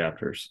Fools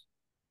chapters.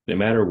 No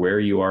matter where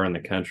you are in the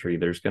country,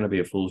 there's going to be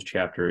a Fools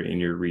chapter in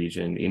your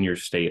region, in your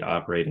state,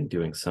 operating,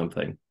 doing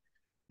something.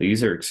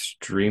 These are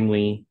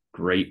extremely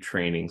great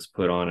trainings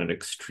put on at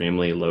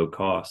extremely low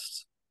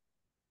costs.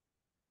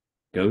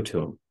 Go to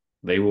them.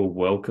 They will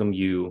welcome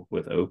you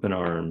with open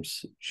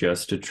arms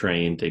just to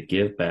train, to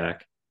give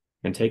back,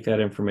 and take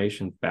that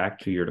information back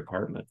to your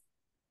department.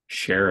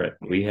 Share it.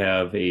 We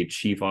have a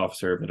chief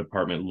officer of a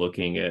department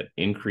looking at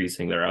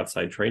increasing their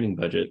outside training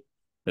budget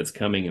that's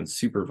coming and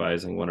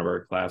supervising one of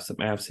our class at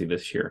MAFC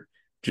this year,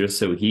 just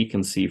so he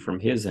can see from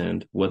his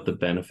end what the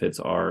benefits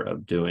are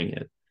of doing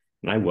it.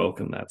 And I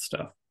welcome that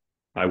stuff.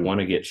 I want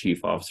to get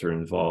chief officer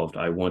involved.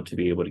 I want to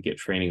be able to get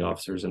training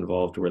officers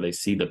involved where they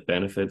see the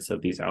benefits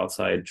of these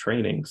outside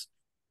trainings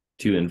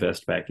to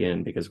invest back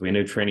in, because we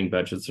know training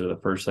budgets are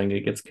the first thing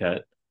that gets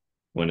cut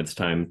when it's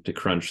time to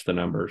crunch the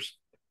numbers.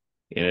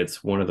 And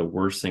it's one of the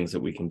worst things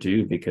that we can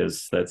do,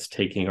 because that's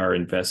taking our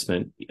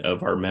investment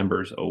of our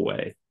members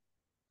away.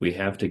 We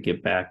have to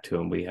get back to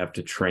them. We have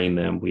to train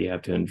them. We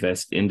have to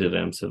invest into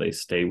them so they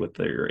stay with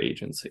their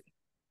agency.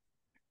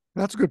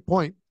 That's a good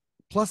point.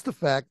 Plus the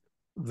fact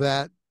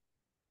that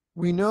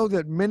we know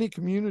that many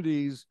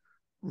communities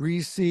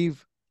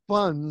receive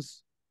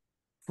funds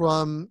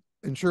from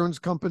insurance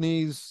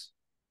companies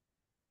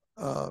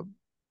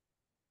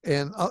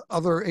and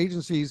other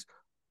agencies,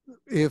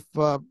 if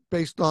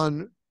based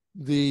on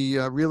the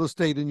real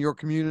estate in your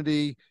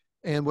community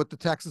and what the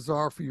taxes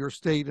are for your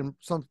state. And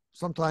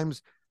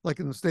sometimes, like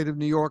in the state of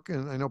New York,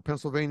 and I know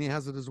Pennsylvania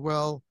has it as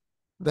well,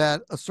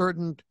 that a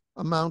certain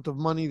amount of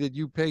money that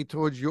you pay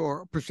towards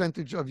your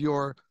percentage of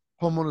your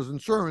homeowner's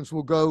insurance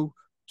will go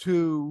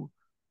to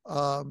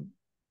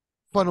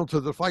funnel to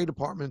the fire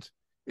department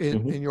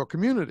in your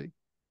community.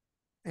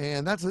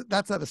 And that's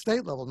at a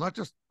state level, not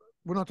just,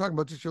 we're not talking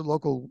about just your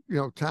local,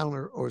 town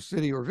or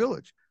city or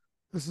village.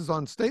 This is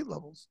on state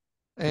levels.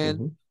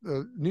 And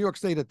New York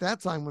State at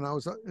that time, when I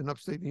was in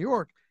upstate New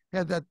York,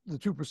 had the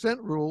 2%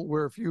 rule,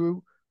 where if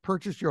you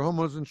purchased your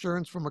homeowner's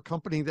insurance from a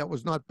company that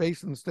was not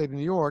based in the state of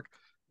New York,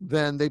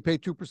 then they pay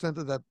 2%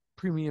 of that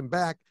premium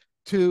back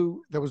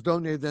that was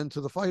donated then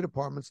to the fire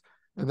departments.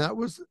 And it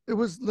was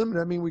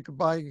limited. I mean, we could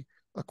buy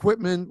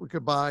equipment, we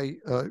could buy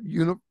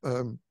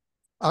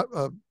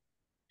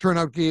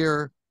turnout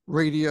gear,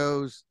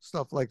 radios,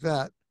 stuff like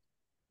that,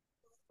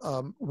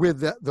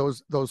 with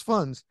those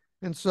funds.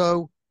 And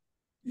so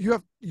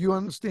you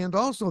understand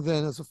also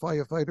then, as a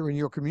firefighter in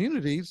your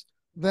communities,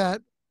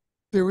 that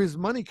there is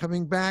money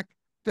coming back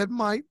that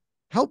might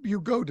help you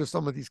go to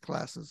some of these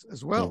classes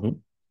as well.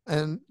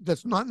 And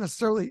that's not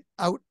necessarily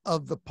out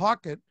of the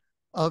pocket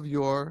of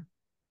your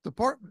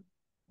department.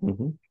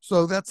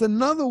 So that's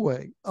another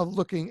way of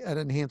looking at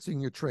enhancing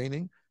your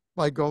training,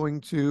 by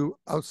going to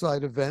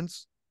outside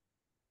events,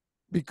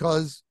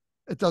 because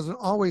it doesn't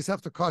always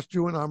have to cost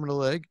you an arm and a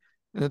leg,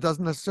 and it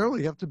doesn't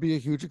necessarily have to be a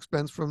huge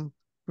expense from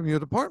your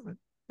department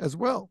as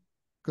well,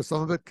 because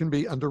some of it can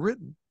be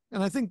underwritten.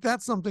 And I think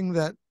that's something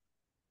that,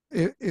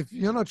 if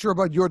you're not sure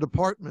about your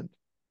department,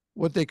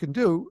 what they can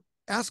do,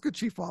 ask a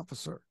chief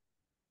officer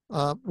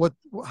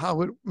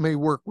how it may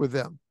work with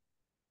them,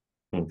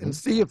 and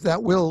see if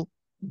that will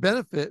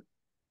benefit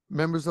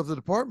members of the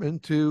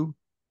department to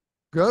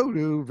go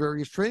to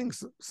various training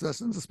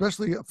sessions,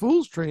 especially a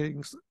fool's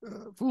training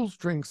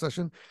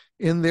session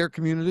in their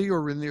community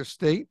or in their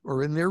state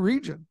or in their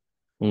region.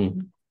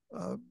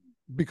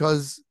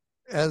 Because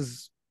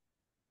as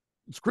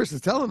Chris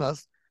is telling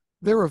us,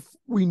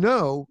 we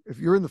know, if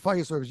you're in the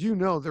fire service,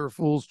 there are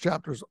fools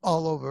chapters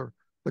all over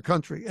the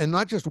country, and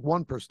not just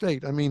one per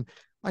state. I mean,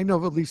 I know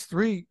of at least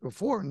 3 or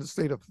 4 in the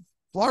state of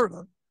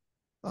Florida.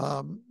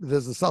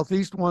 There's the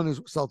Southeast one, is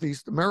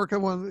Southeast America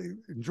one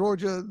in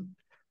Georgia.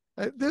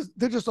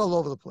 They're just all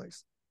over the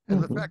place.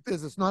 And the fact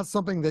is, it's not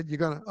something that you're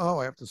gonna,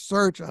 I have to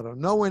search. I don't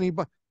know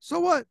anybody. So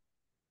what?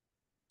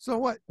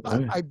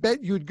 I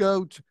bet you would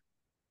go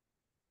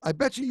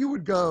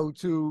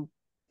to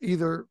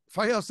either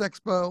Firehouse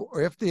Expo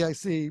or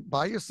FDIC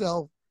by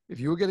yourself if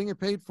you were getting it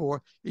paid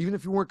for. Even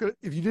if you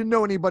didn't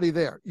know anybody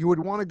there, you would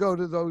want to go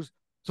to those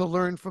to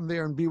learn from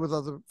there and be with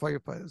other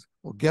firefighters.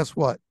 Well, guess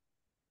what?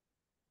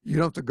 You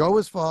don't have to go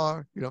as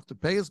far. You don't have to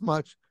pay as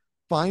much.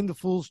 Find the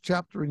Fools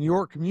chapter in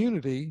your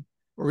community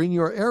or in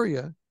your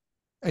area,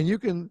 and you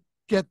can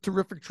get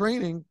terrific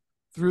training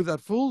through that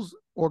Fools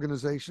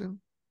organization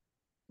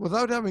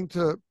without having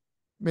to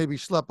maybe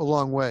schlep a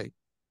long way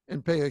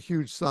and pay a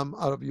huge sum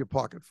out of your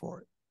pocket for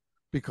it,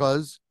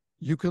 because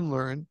you can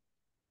learn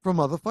from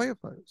other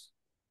firefighters.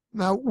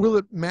 Now, will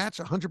it match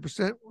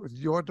 100% what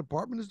your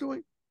department is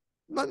doing?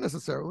 Not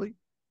necessarily,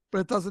 but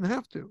it doesn't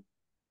have to,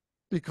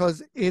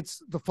 because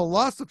it's the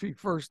philosophy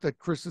first that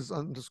Chris is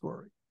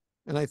underscoring.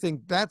 And I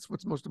think that's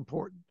what's most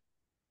important,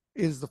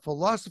 is the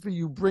philosophy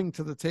you bring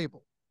to the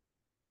table.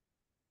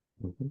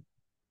 Mm-hmm.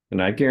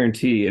 And I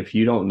guarantee if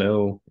you don't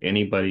know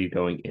anybody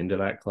going into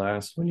that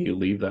class, when you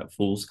leave that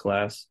fool's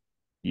class,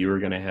 you are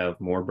going to have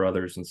more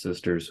brothers and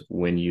sisters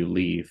when you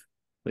leave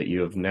that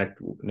you have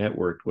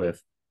networked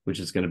with, which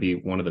is going to be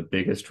one of the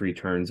biggest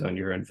returns on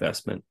your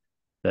investment.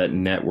 That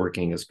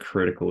networking is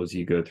critical as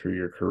you go through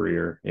your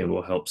career and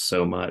will help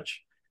so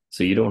much.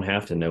 So you don't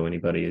have to know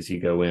anybody as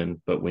you go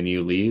in, but when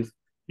you leave,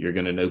 you're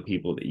going to know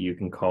people that you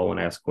can call and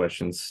ask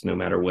questions no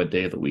matter what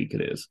day of the week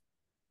it is.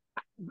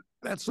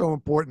 That's so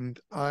important.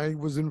 I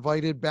was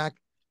invited back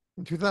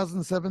in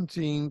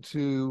 2017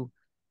 to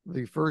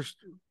the first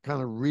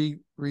kind of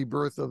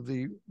rebirth of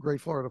the Great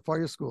Florida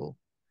Fire School.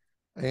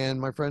 And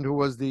my friend, who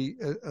was the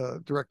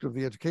director of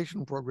the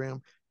education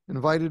program,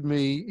 invited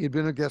me. He'd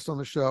been a guest on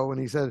the show,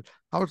 and he said,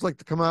 "I would like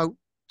to come out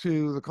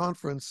to the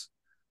conference."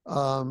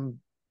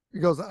 He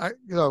goes,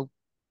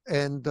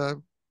 and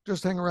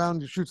just hang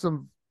around and shoot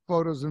some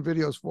photos and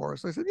videos for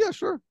us. I said, "Yeah,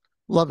 sure,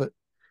 love it."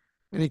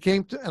 And he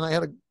came to,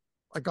 and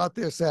I got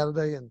there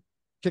Saturday and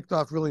kicked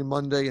off really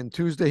Monday. And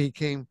Tuesday he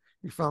came,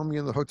 he found me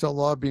in the hotel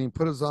lobby and he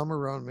put his arm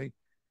around me,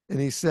 and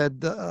he says,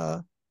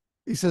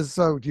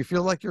 "So, do you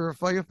feel like you're a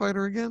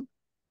firefighter again?"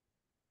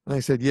 And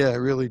I said, "Yeah, I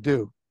really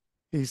do."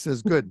 He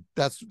says, "Good.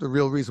 That's the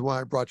real reason why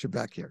I brought you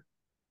back here."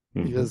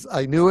 Mm-hmm. Because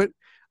I knew it.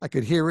 I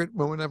could hear it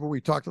whenever we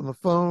talked on the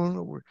phone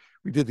or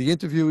we did the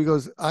interview. He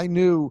goes, "I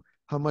knew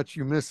how much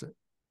you miss it."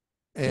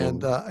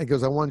 And he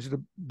goes, "I wanted you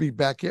to be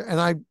back here." And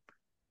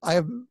I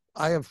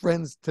have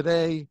friends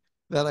today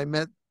that I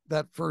met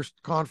that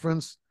first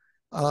conference,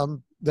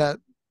 that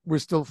we're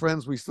still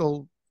friends. We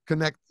still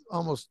connect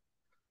almost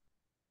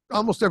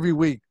every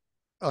week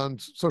on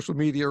social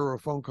media or a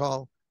phone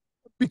call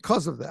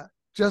because of that.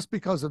 Just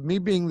because of me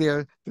being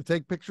there to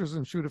take pictures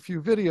and shoot a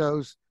few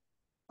videos,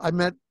 I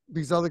met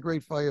these other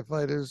great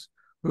firefighters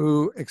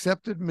who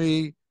accepted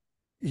me.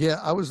 Yeah,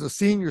 I was a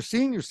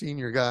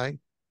senior guy,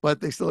 but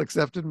they still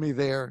accepted me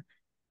there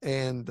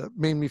and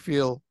made me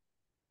feel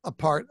a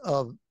part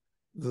of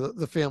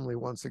the family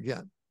once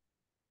again.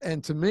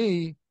 And to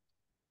me,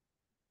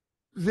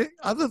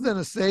 other than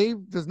a save,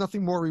 there's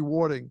nothing more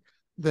rewarding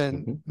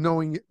than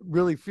knowing,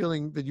 really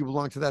feeling that you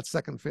belong to that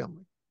second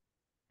family.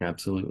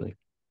 Absolutely.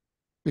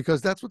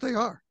 Because that's what they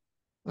are.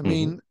 I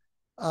mean,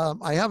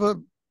 I have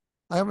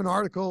an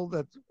article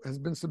that has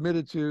been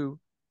submitted to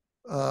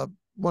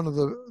one of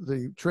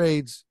the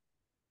trades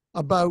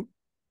about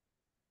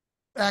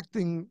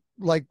acting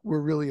like we're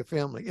really a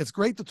family. It's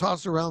great to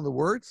toss around the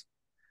words,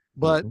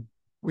 but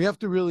we have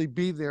to really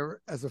be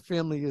there as a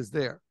family is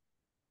there.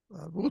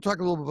 We'll talk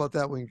a little bit about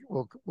that when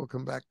we'll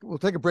come back. We'll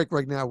take a break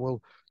right now.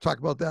 We'll talk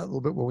about that a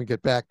little bit when we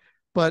get back.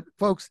 But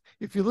folks,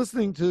 if you're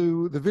listening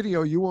to the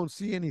video, you won't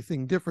see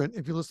anything different.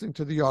 If you're listening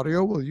to the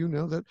audio, well, you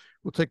know that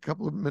we'll take a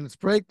couple of minutes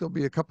break. There'll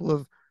be a couple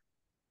of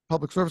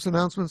public service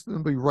announcements, and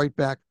we'll be right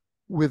back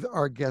with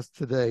our guest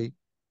today,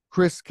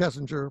 Chris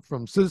Kessinger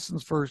from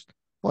Citizens First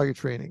Fire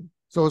Training.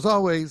 So as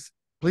always,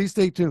 please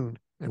stay tuned,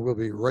 and we'll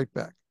be right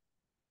back.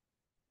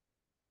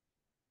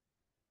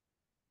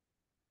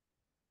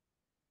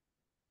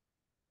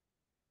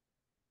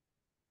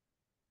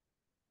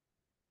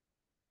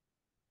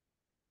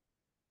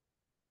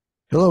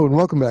 Hello and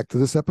welcome back to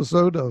this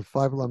episode of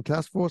Five Alarm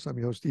Task Force. I'm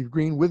your host, Steve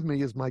Green. With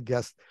me is my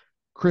guest,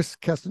 Chris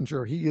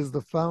Kessinger. He is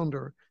the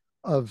founder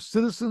of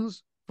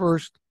Citizens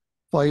First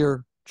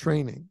Fire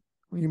Training.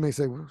 You may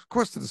say, well, of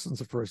course,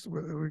 citizens are first.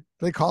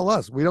 They call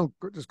us. We don't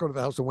just go to the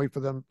house and wait for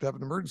them to have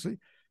an emergency.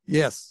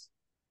 Yes,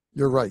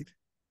 you're right.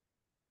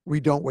 We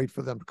don't wait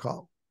for them to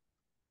call.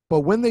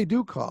 But when they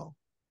do call,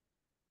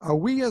 are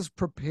we as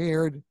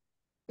prepared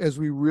as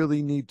we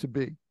really need to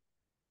be?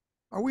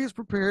 Are we as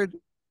prepared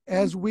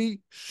as we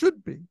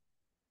should be?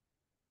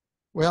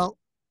 Well,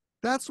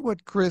 that's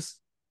what Chris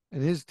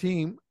and his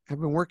team have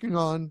been working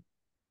on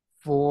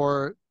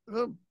for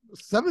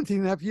 17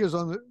 and a half years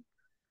on the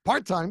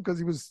part-time, because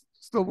he was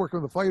still working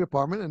in the fire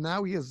department, and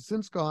now he has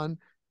since gone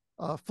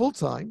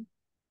full-time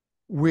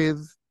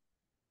with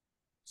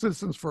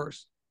Citizens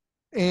First.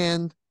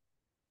 And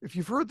if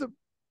you've heard the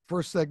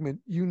first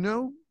segment, you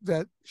know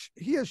that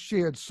he has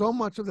shared so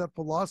much of that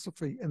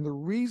philosophy and the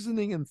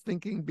reasoning and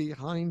thinking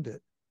behind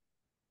it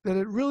that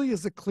it really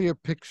is a clear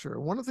picture.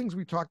 One of the things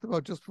we talked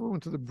about just before we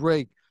went to the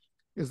break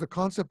is the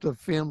concept of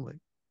family.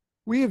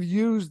 We have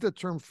used the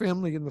term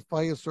family in the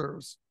fire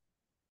service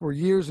for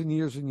years and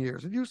years and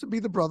years. It used to be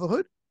the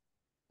brotherhood.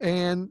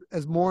 And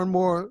as more and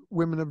more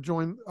women have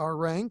joined our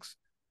ranks,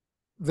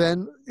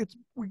 then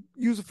we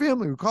use a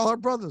family. We call our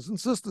brothers and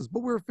sisters,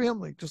 but we're a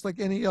family, just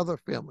like any other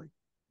family.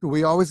 Do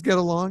we always get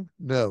along?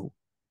 No.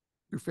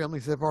 Do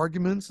families have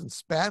arguments and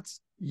spats?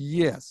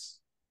 Yes,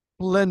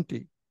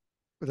 plenty.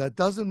 But that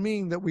doesn't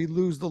mean that we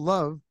lose the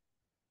love,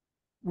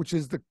 which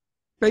is the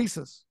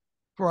basis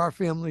for our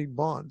family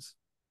bonds,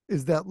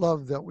 is that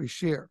love that we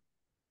share.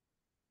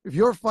 If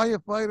you're a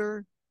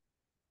firefighter,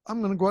 I'm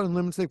going to go out on a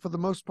limb and say, for the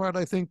most part,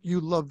 I think you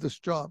love this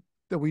job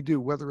that we do,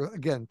 whether,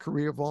 again,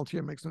 career,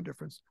 volunteer, makes no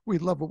difference. We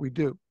love what we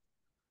do.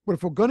 But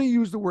if we're going to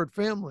use the word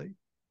family,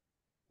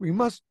 We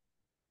must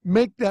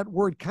make that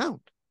word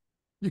count.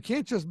 You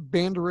can't just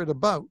banter it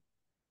about.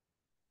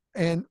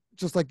 And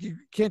just like you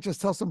can't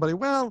just tell somebody,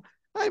 well,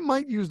 I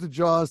might use the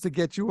JAWS to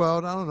get you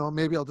out. I don't know.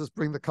 Maybe I'll just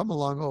bring the come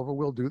along over.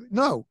 We'll do that.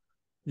 No,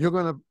 you're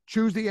going to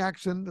choose the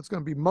action that's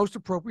going to be most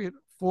appropriate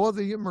for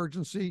the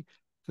emergency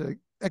to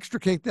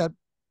extricate that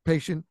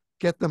patient,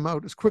 get them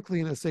out as quickly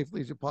and as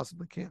safely as you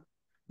possibly can.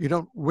 You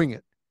don't wing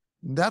it.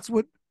 And that's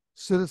what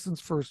Citizens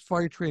First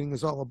fire training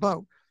is all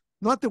about.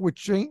 Not that we're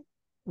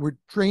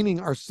training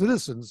our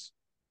citizens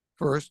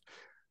first.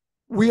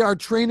 We are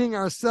training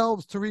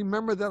ourselves to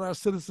remember that our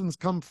citizens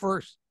come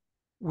first.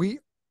 We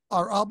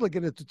are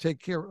obligated to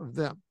take care of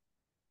them.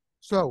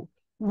 So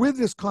with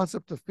this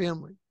concept of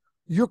family,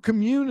 your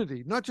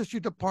community, not just your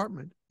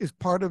department, is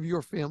part of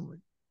your family.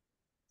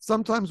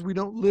 Sometimes we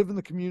don't live in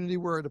the community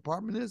where a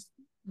department is.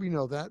 We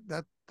know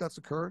that's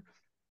occurred,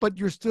 but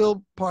you're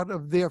still part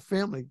of their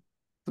family.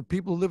 The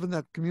people who live in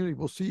that community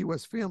will see you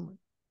as family.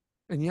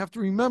 And you have to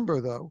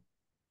remember, though,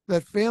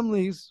 that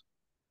families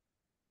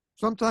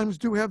sometimes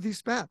do have these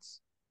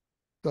spats.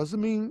 Doesn't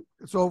mean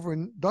it's over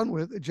and done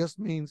with. It just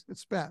means it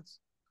spats.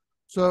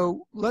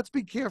 So let's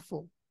be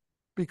careful,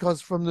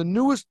 because from the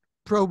newest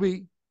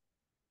probie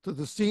to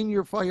the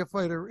senior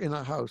firefighter in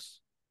a house,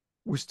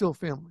 we're still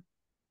family.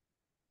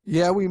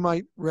 Yeah, we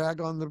might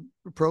rag on the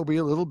probie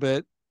a little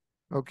bit,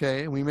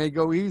 okay, and we may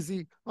go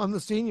easy on the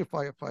senior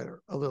firefighter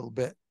a little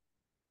bit.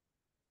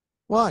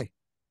 Why?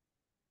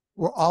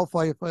 We're all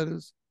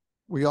firefighters.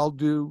 We all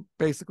do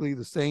basically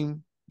the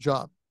same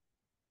job.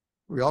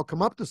 We all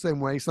come up the same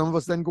way. Some of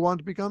us then go on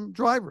to become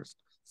drivers.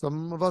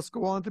 Some of us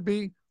go on to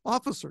be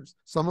officers.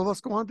 Some of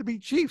us go on to be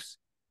chiefs.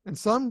 And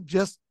some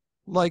just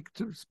like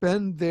to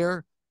spend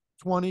their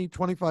 20,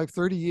 25,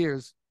 30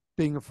 years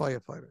being a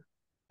firefighter.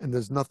 And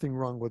there's nothing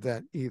wrong with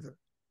that either,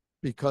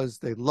 because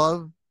they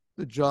love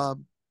the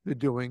job they're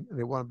doing and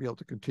they want to be able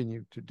to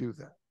continue to do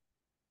that.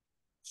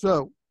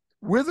 So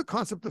with the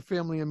concept of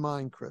family in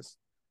mind, Chris,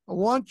 I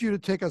want you to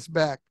take us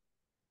back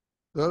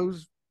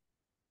those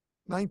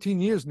 19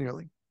 years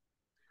nearly.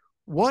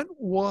 What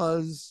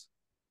was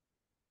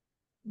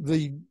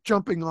the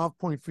jumping off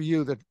point for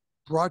you that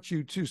brought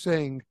you to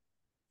saying,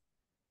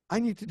 I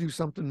need to do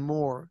something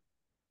more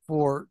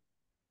for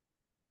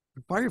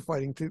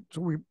firefighting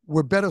so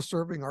we're better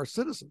serving our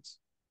citizens?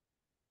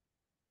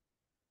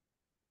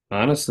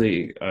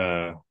 Honestly,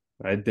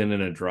 I'd been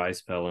in a dry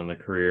spell in the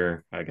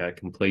career. I got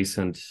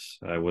complacent.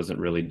 I wasn't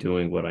really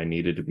doing what I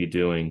needed to be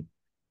doing.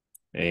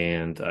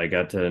 And I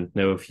got to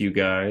know a few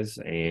guys,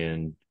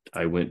 and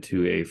I went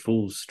to a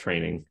fool's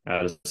training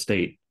out of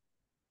state.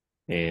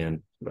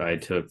 And I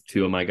took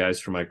two of my guys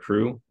from my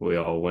crew. We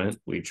all went,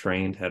 we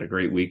trained, had a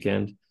great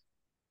weekend.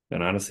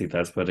 And honestly,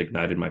 that's what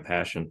ignited my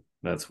passion.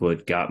 That's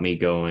what got me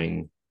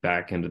going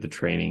back into the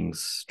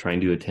trainings,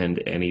 trying to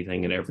attend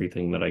anything and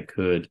everything that I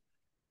could.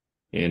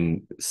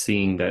 And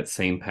seeing that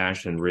same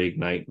passion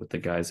reignite with the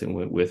guys that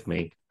went with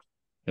me,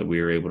 that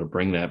we were able to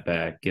bring that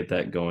back, get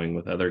that going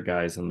with other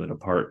guys in the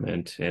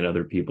department and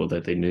other people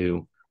that they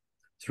knew.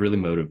 It's really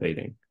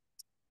motivating.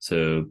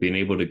 So being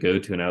able to go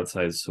to an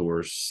outside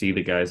source, see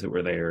the guys that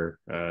were there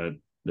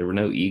were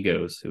no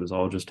egos. It was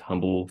all just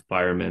humble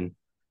firemen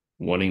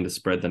wanting to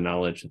spread the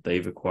knowledge that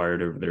they've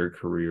acquired over their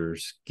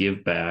careers,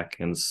 give back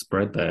and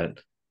spread that.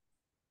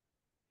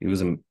 It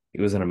was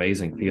an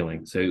amazing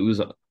feeling. So it was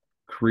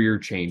career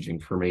changing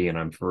for me, and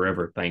I'm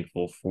forever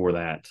thankful for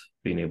that,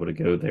 being able to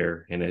go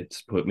there. And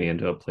it's put me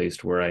into a place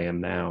to where I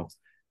am now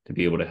to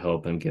be able to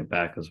help and give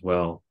back as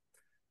well.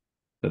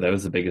 But that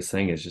was the biggest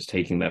thing, is just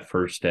taking that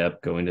first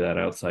step, going to that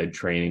outside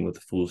training with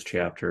the Fools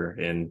chapter,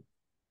 and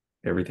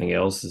everything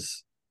else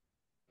has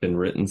been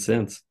written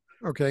since.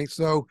 Okay,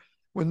 so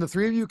when the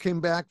three of you came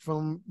back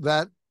from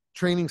that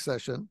training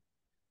session,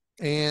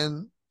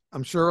 and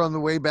I'm sure on the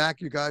way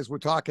back, you guys were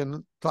talking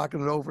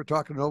it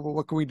over.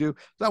 What can we do?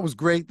 That was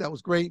great.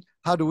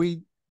 How do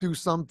we do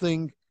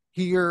something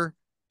here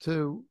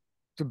to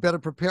better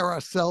prepare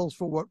ourselves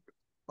for what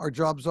our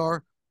jobs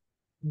are?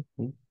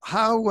 Mm-hmm.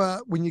 How,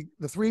 when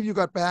the three of you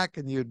got back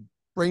and you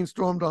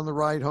brainstormed on the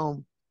ride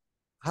home,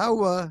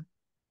 how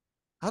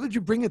did you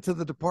bring it to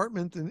the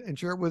department and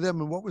share it with them?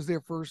 And what was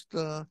their first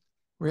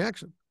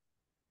reaction?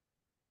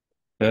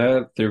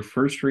 Their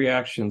first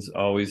reaction's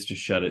always to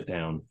shut it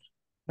down.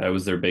 That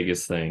was their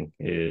biggest thing,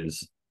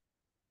 is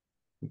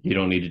you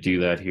don't need to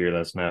do that here.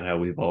 That's not how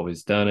we've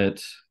always done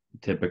it.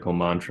 Typical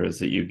mantras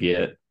that you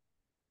get.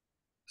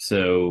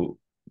 So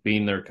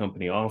being their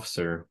company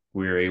officer,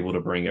 we were able to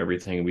bring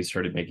everything. We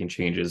started making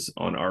changes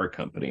on our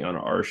company, on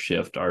our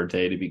shift, our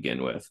day to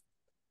begin with.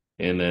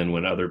 And then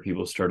when other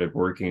people started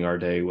working our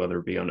day, whether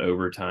it be on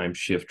overtime,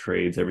 shift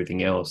trades,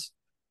 everything else,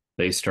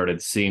 they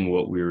started seeing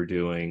what we were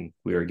doing.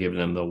 We were giving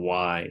them the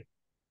why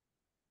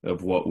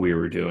of what we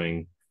were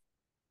doing,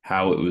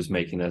 how it was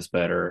making us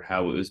better,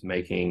 how it was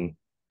making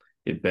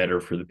it better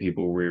for the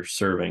people we were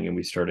serving. And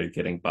we started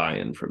getting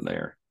buy-in from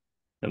there.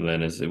 And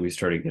then as we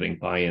started getting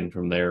buy-in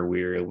from there,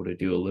 we were able to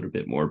do a little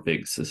bit more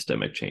big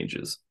systemic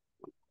changes.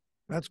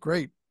 That's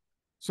great.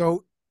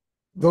 So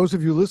those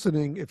of you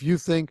listening, if you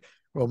think,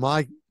 Well,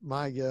 my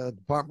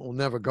department will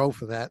never go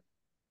for that.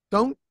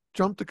 Don't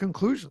jump to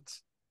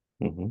conclusions.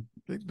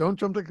 Mm-hmm. Don't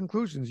jump to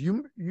conclusions.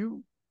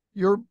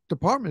 Your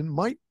department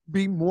might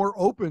be more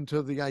open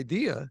to the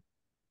idea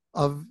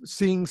of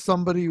seeing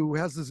somebody who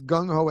has this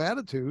gung-ho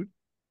attitude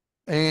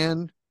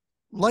and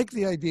like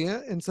the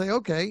idea and say,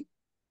 okay,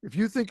 if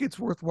you think it's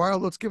worthwhile,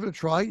 let's give it a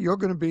try. You're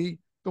going to be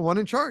the one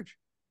in charge.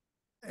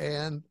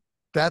 And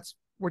that's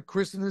what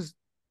Chris and his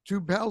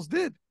two pals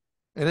did.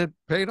 And it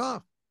paid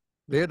off.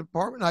 Their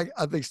department,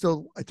 I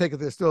take it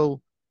they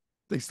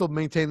still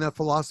maintain that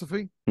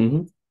philosophy.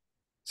 Mm-hmm.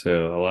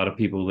 So a lot of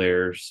people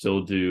there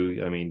still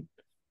do. I mean,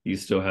 you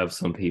still have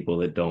some people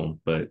that don't,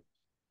 but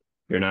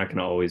you're not going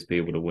to always be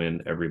able to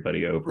win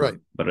everybody over. Right.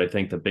 But I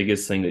think the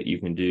biggest thing that you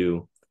can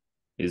do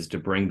is to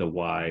bring the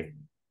why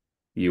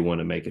you want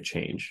to make a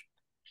change,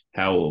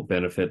 how it will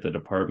benefit the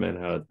department,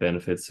 how it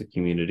benefits the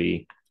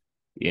community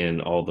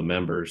in all the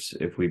members.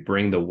 If we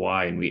bring the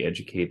why and we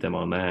educate them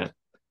on that,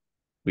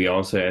 we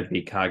also have to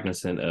be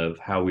cognizant of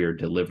how we are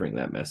delivering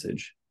that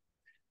message.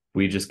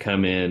 We just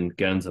come in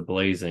guns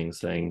a-blazing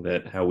saying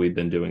that how we've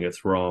been doing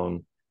it's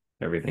wrong,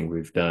 everything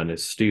we've done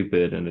is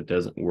stupid and it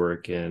doesn't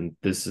work and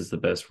this is the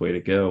best way to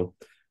go.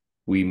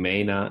 We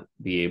may not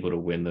be able to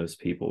win those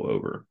people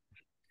over.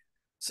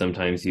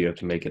 Sometimes you have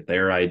to make it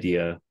their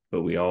idea,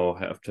 but we all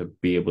have to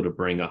be able to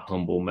bring a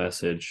humble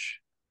message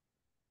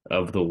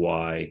of the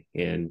why,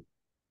 and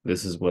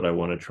this is what I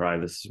want to try,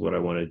 this is what I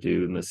want to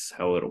do, and this is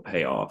how it'll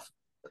pay off.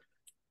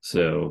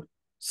 So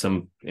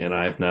and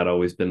I've not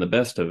always been the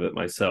best of it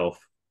myself,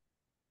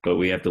 but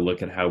we have to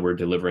look at how we're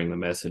delivering the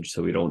message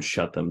so we don't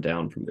shut them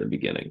down from the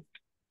beginning.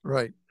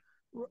 Right.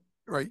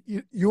 Right.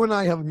 You and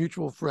I have a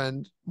mutual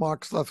friend,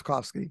 Mark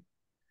Slefkovsky,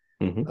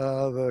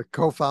 the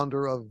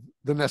co-founder of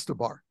the Nesta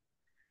Bar.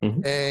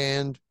 Mm-hmm.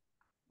 And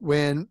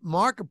when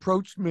Mark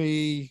approached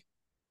me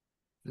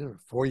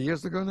 4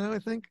 years ago now, I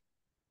think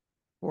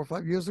 4 or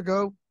 5 years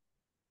ago,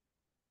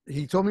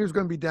 he told me he was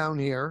going to be down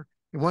here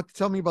and wanted to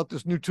tell me about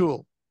this new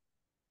tool.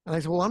 And I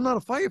said, well, I'm not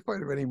a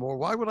firefighter anymore.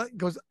 Why would I? He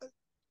goes,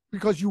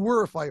 because you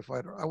were a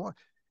firefighter.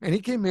 And he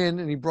came in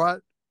and he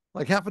brought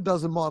like half a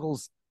dozen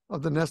models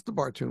of the Nesta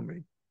Bar to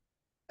me.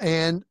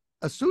 And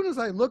as soon as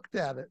I looked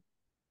at it,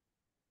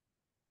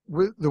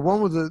 with the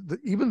one with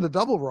even the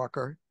double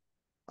rocker,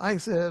 I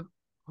said,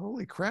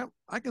 holy crap,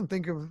 I can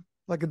think of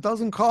like a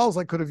dozen calls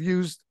I could have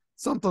used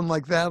something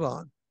like that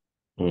on.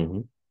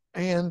 Mm-hmm.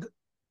 And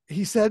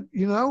he said,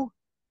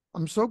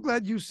 I'm so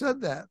glad you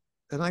said that.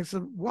 And I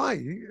said,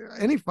 why?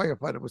 Any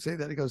firefighter would say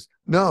that. He goes,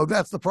 no,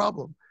 that's the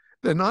problem.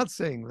 They're not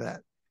saying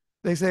that.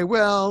 They say,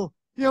 well,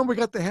 we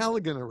got the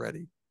Halligan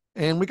already,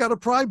 and we got a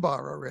pry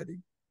bar already.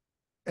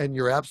 And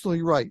you're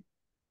absolutely right.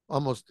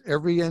 Almost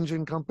every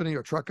engine company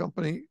or truck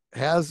company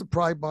has a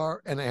pry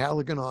bar and a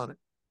Halligan on it.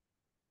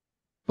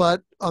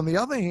 But on the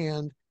other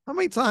hand, how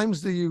many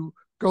times do you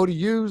go to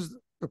use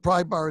the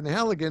pry bar and the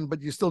Halligan,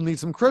 but you still need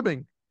some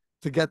cribbing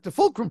to get the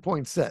fulcrum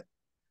point set?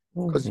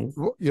 Because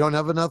you don't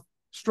have enough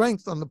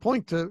strength on the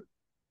point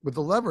with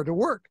the lever to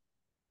work.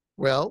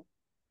 Well,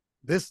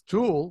 this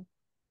tool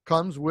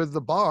comes with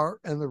the bar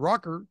and the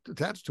rocker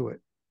attached to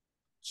it.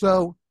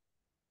 So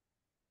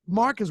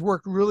Mark has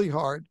worked really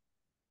hard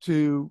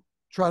to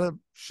try to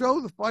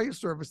show the fire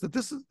service that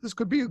this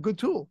could be a good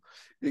tool.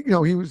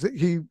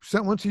 He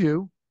sent one to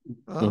you,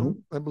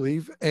 I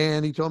believe,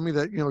 and he told me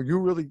that you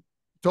really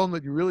told him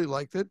that you really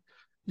liked it.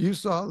 You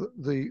saw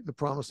the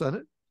promise on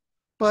it,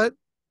 but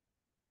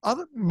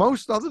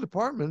most other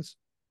departments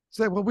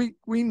say, well,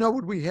 we know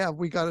what we have,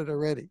 we got it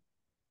already.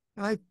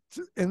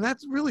 And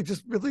that's really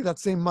that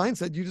same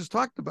mindset you just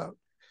talked about,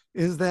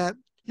 is that,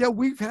 yeah,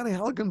 we've had a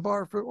Halligan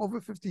bar for over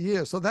 50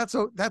 years. So that's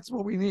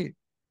what we need.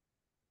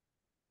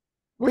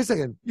 Wait a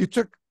second. You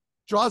took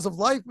Jaws of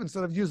Life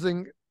instead of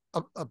using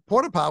a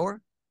Porta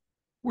Power.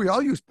 We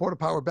all used Porta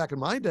Power back in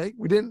my day.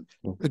 We didn't,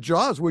 the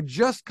Jaws were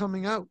just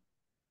coming out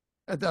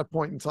at that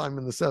point in time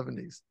in the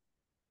 70s.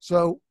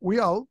 So we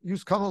all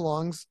used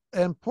come-alongs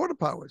and Porta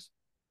Powers.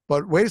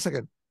 But wait a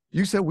second.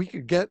 You said we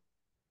could get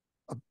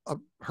a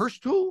Hirsch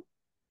tool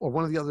or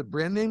one of the other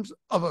brand names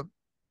of a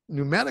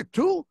pneumatic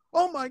tool?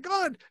 Oh my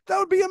God, that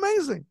would be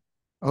amazing.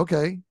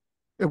 Okay.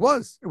 It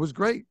was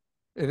great.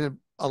 And it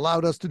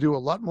allowed us to do a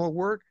lot more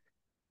work,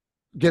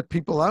 get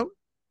people out.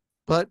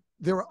 But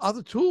there are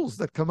other tools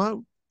that come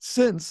out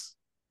since,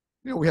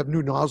 we have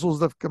new nozzles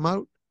that have come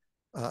out,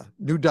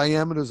 new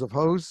diameters of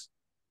hose.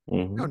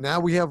 Mm-hmm. Now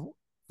we have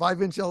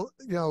 5-inch,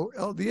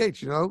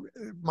 LDH,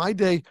 my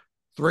day,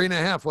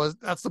 3.5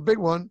 that's the big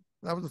one.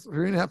 That was a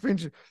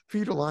 3.5-inch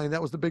feeder line.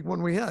 That was the big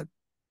one we had.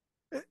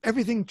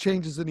 Everything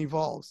changes and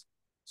evolves.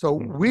 So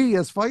we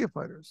as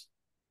firefighters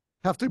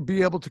have to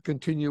be able to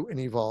continue and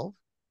evolve.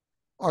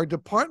 Our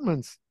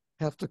departments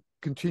have to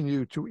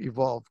continue to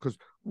evolve, because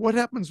what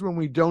happens when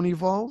we don't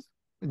evolve?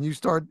 And you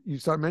start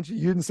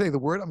mentioning, you didn't say the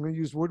word, I'm going to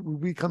use the word, we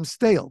become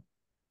stale.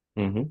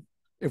 Mm-hmm.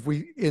 If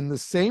we in the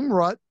same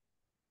rut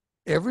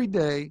every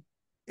day,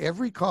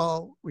 every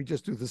call, we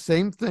just do the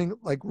same thing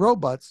like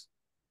robots,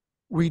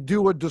 we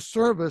do a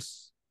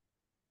disservice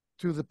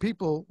to the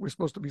people we're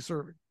supposed to be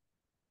serving.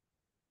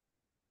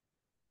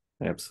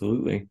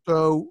 Absolutely.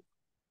 So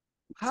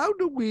how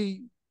do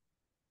we,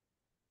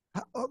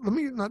 let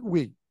me, not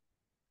we,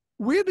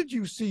 where did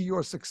you see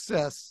your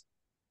success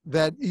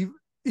that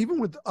even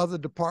with other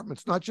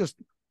departments, not just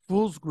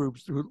fools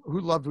groups who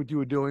loved what you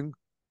were doing,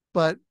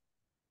 but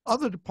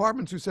other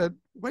departments who said,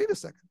 wait a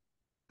second,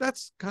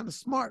 that's kind of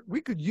smart.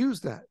 We could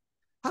use that.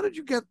 How did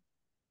you get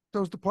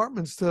those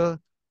departments to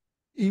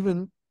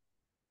even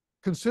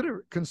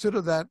consider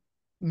that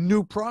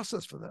new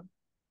process for them?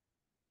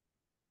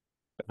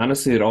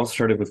 Honestly, it all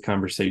started with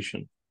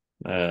conversation.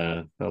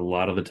 A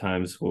lot of the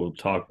times we'll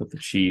talk with the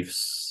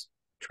chiefs,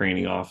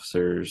 training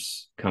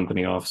officers,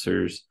 company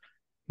officers,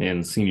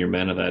 and senior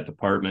men of that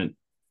department.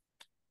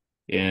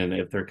 And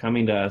if they're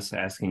coming to us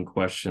asking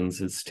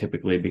questions, it's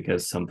typically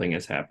because something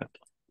has happened.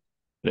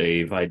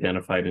 They've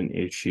identified an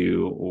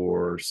issue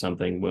or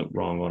something went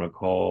wrong on a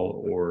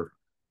call, or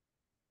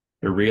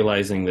they're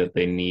realizing that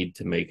they need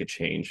to make a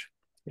change.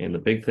 And the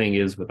big thing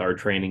is with our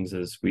trainings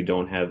is we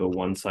don't have a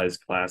one size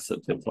class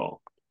that fits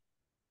all.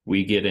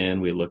 We get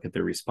in, we look at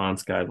their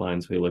response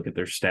guidelines, we look at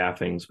their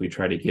staffings, we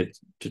try to get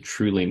to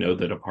truly know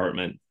the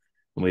department,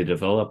 and we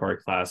develop our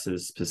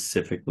classes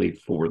specifically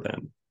for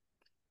them.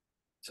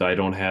 So I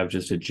don't have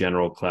just a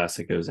general class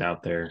that goes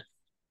out there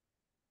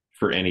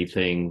for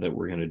anything that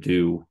we're going to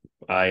do.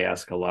 I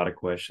ask a lot of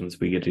questions.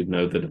 We get to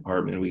know the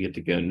department. We get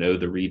to go know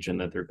the region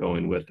that they're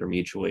going with, their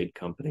mutual aid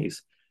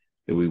companies.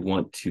 And we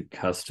want to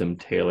custom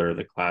tailor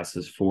the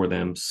classes for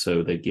them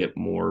so they get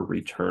more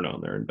return on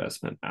their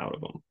investment out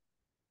of them.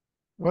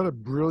 What a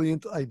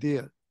brilliant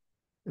idea.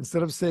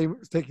 Instead of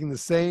taking the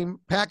same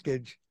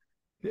package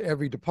to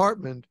every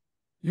department,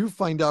 you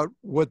find out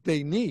what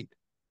they need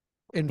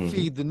and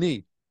feed the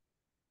need.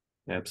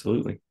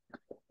 Absolutely.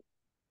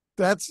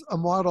 That's a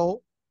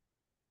model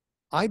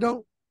I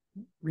don't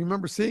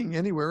remember seeing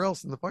anywhere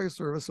else in the fire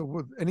service or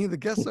with any of the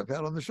guests I've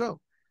had on the show.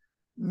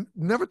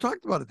 Never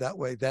talked about it that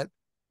way, that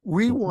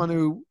we want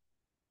to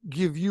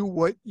give you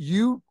what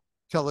you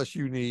tell us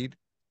you need.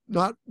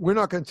 We're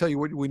not going to tell you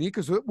what we need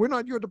because we're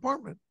not your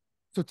department.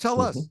 So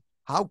tell us,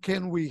 how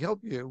can we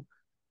help you?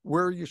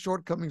 Where are your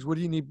shortcomings? What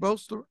do you need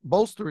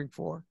bolstering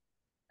for?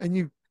 And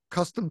you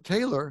custom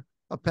tailor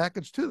a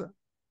package to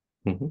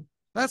them.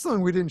 That's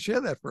something we didn't share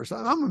that first.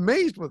 I'm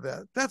amazed with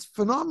that. That's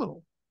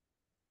phenomenal.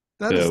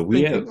 That is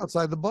thinking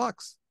outside the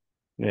box.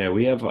 Yeah,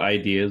 we have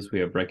ideas, we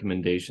have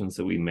recommendations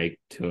that we make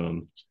to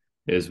them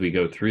as we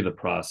go through the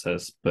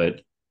process,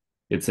 but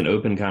it's an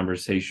open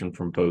conversation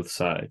from both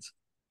sides.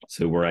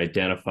 So we're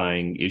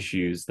identifying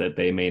issues that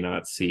they may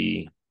not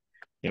see,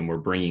 and we're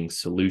bringing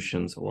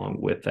solutions along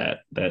with that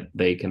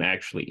they can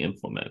actually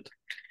implement.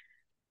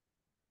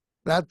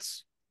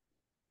 That's,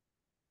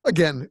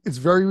 again, it's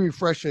very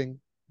refreshing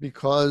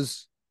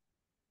because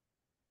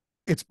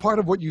it's part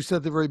of what you said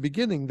at the very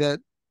beginning, that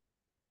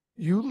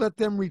you let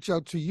them reach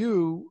out to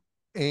you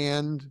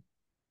and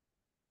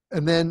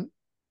then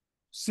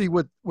see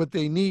what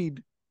they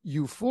need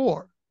you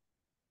for.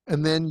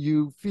 And then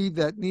you feed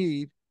that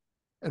need.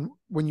 And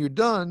when you're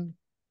done,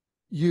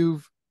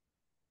 you've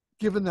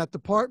given that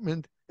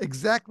department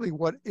exactly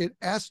what it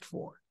asked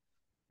for.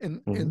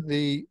 And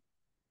you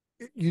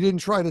didn't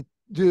try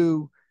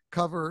to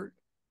cover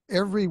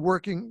every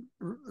working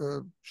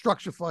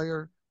structure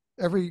fire,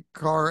 every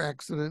car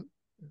accident,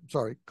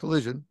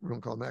 collision. We don't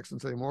call them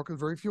accidents anymore because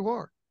very few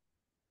are.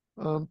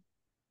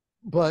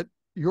 But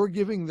you're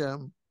giving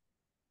them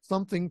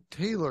something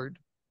tailored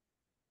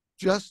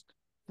just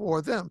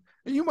for them.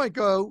 And you might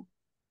go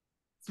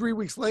 3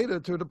 weeks later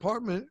to a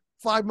department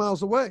 5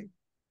 miles away,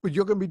 but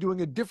you're going to be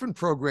doing a different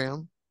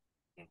program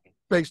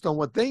based on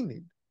what they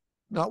need,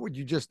 not what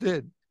you just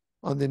did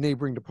on the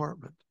neighboring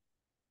department.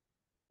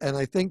 And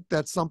I think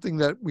that's something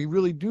that we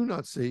really do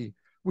not see.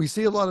 We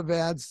see a lot of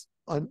ads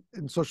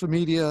in social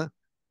media,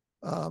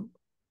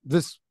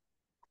 this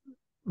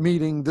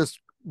meeting, this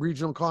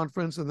regional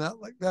conference and that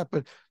like that,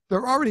 but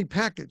they're already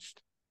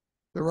packaged.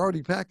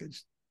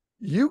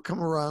 You come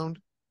around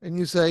and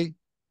you say,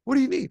 what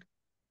do you need?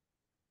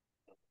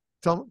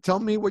 Tell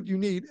me what you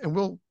need and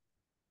we'll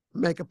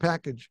make a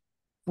package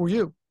for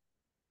you.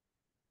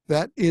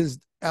 That is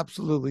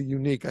absolutely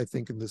unique, I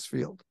think, in this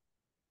field.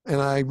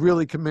 And I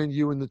really commend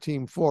you and the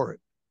team for it,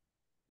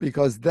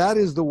 because that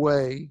is the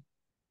way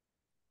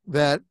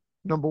that,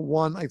 number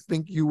one, I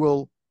think you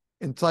will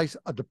entice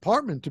a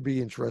department to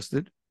be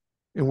interested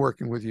in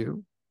working with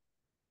you.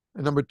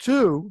 And number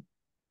two,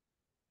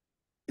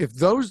 if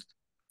those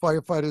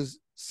firefighters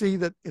see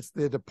that it's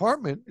their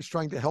department is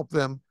trying to help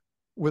them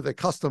with a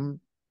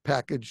custom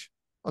package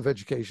of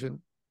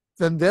education,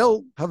 then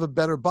they'll have a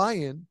better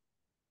buy-in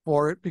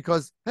for it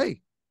because,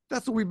 hey,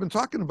 that's what we've been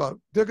talking about.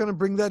 They're going to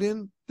bring that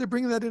in. They're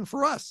bringing that in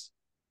for us.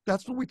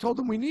 That's what we told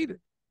them we needed.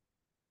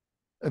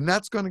 And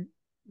that's going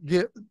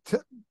to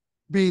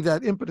be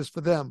that impetus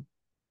for them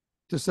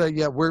to say,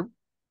 yeah,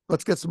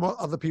 let's get some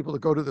other people to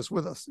go to this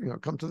with us,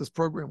 come to this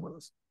program with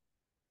us.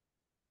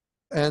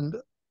 And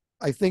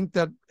I think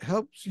that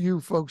helps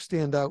you folks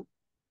stand out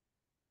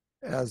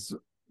as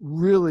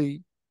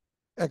really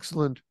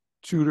excellent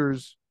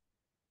tutors.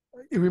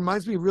 It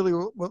reminds me really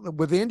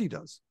what Andy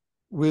does.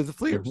 with the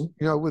FLIRs,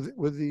 Mm-hmm.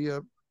 with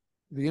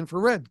the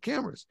infrared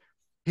cameras.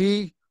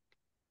 He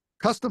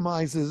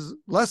customizes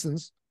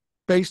lessons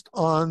based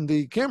on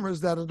the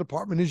cameras that a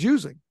department is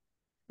using.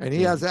 And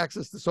he has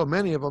access to so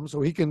many of them,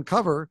 so he can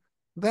cover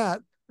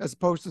that, as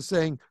opposed to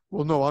saying,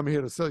 well, no, I'm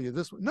here to sell you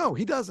this one. No,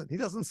 he doesn't. He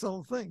doesn't sell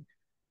a thing.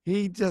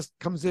 He just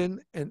comes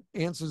in and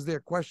answers their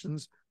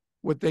questions,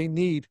 what they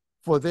need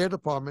for their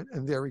department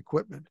and their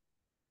equipment.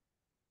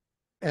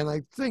 And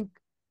I think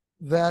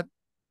that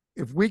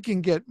if we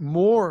can get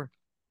more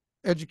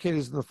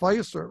educators in the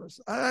fire service,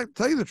 I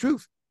tell you the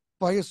truth,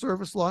 fire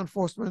service, law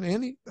enforcement,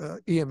 and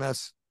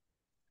EMS,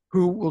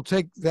 who will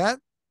take that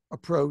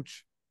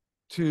approach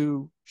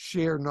to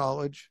share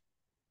knowledge,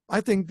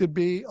 I think there'd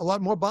be a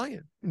lot more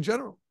buy-in in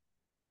general.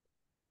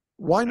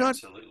 Why not?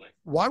 Absolutely.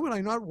 Why would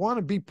I not want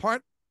to be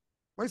part?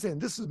 By saying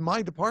this is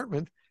my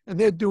department, and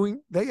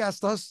they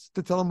asked us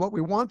to tell them what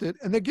we wanted,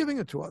 and they're giving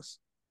it to us.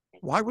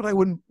 Why would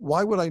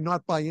I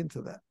not buy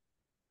into that?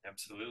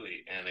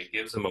 Absolutely. And it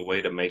gives them a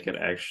way to make it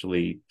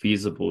actually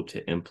feasible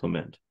to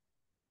implement.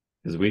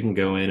 Because we can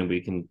go in and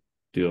we can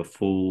do a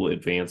full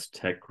advanced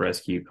tech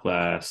rescue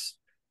class,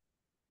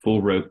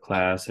 full rope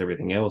class,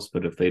 everything else.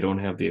 But if they don't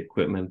have the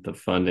equipment, the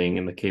funding,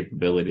 and the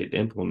capability to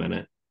implement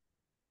it,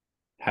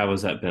 how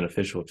is that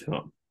beneficial to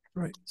them?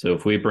 Right. So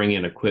if we bring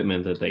in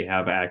equipment that they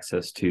have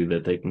access to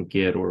that they can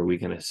get, or we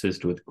can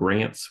assist with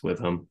grants with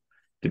them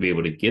to be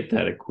able to get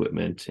that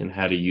equipment and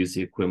how to use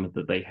the equipment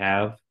that they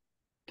have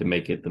to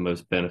make it the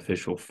most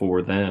beneficial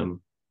for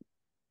them,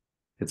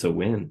 it's a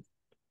win.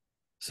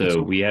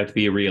 So we have to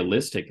be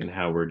realistic in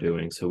how we're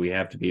doing. So we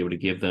have to be able to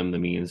give them the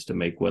means to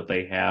make what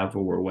they have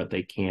or what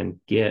they can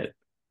get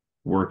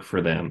work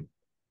for them.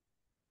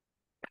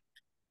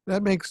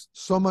 That makes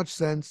so much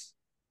sense.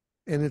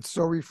 And it's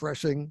so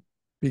refreshing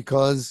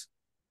because,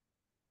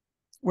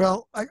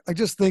 well, I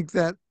just think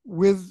that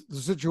with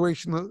the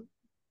situation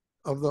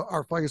of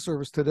our fire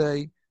service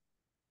today,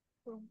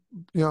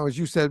 as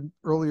you said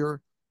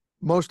earlier,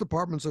 most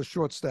departments are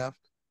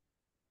short-staffed.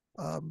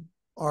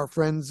 Our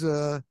friends,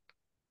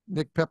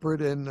 Nick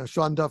Peppert and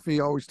Sean Duffy,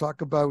 always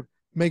talk about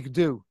make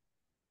do.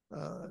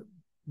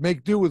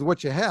 Make do with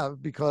what you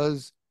have,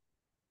 because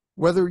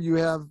whether you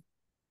have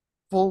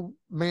full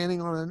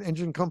manning on an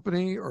engine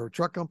company or a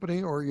truck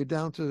company, or you're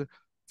down to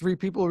 3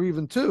 people or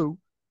even 2,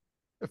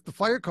 if the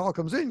fire call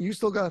comes in, you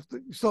still have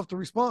to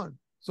respond.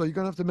 So you're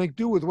going to have to make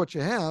do with what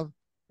you have.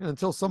 And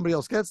until somebody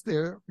else gets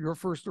there, your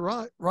first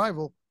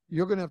arrival,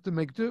 you're going to have to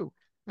make do.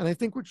 And I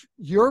think what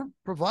you're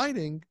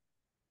providing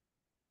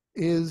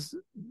is,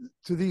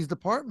 to these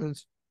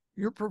departments,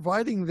 you're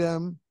providing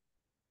them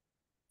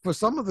for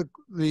some of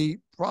the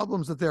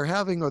problems that they're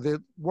having or they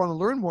want to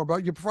learn more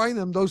about. You're providing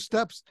them those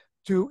steps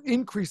to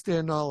increase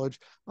their knowledge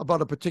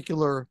about a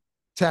particular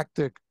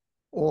tactic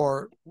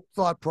or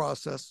thought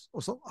process,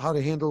 or how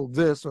to handle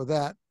this or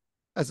that,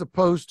 as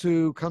opposed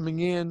to coming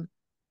in,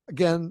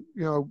 again,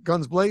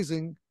 guns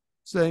blazing,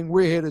 saying,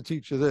 we're here to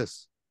teach you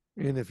this.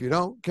 And if you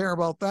don't care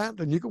about that,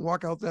 then you can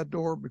walk out that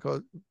door,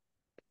 because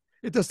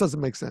it just doesn't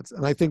make sense.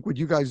 And I think what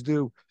you guys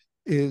do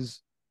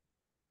is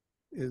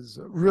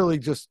really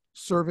just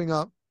serving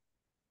up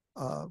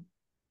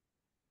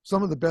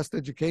some of the best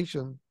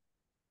education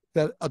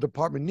that a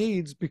department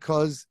needs,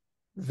 because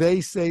they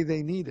say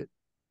they need it.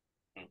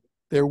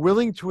 They're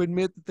willing to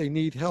admit that they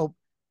need help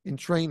in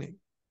training.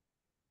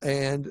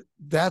 And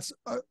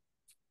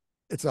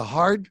it's a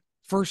hard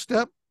first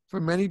step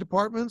for many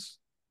departments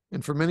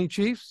and for many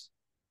chiefs.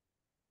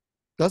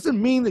 Doesn't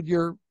mean that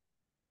your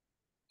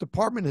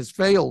department has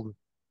failed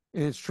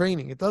in its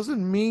training. It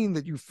doesn't mean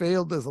that you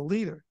failed as a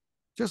leader.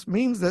 It just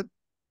means that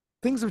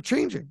things are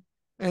changing,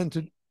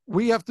 and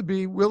we have to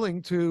be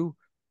willing to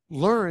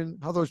learn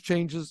how those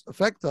changes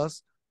affect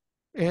us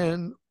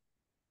and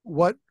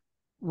what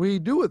we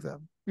do with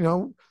them.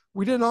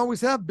 We didn't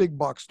always have big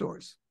box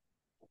stores.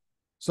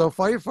 So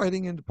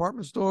firefighting in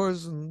department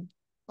stores and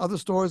other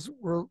stores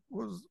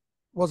was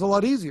a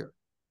lot easier.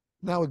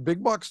 Now with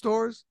big box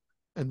stores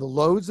and the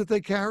loads that they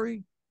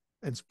carry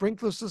and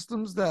sprinkler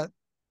systems that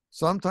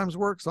sometimes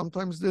work,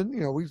 sometimes didn't.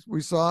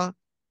 We saw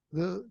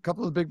the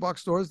couple of big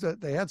box stores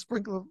that they had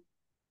sprinkler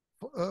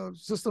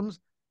systems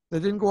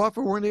that didn't go off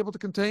or weren't able to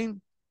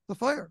contain the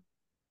fire.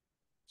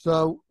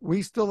 So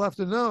we still have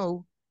to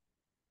know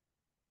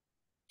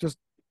just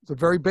the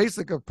very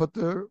basic of put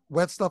the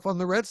wet stuff on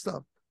the red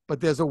stuff.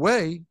 But there's a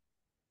way,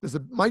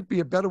 might be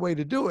a better way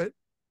to do it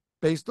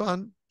based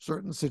on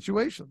certain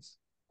situations.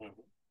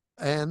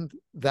 And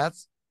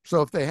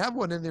so if they have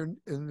one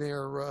in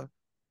their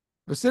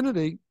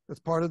vicinity that's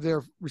part of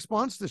their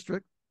response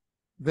district,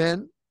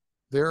 then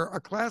there are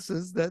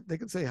classes that they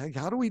can say, hey,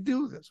 how do we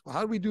do this? Well,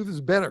 how do we do this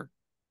better?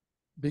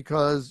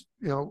 Because,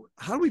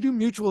 how do we do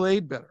mutual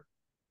aid better?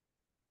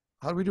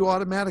 How do we do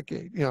automatic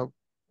aid?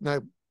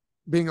 Now,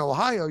 being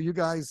Ohio, you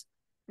guys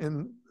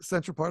in the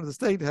central part of the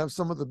state have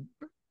some of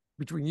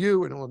between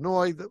you and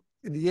Illinois,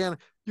 Indiana,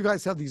 you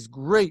guys have these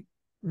great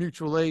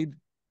mutual aid.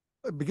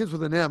 It begins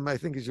with an M, I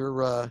think, is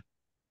the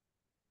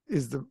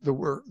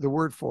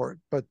word for it.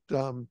 But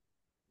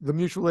the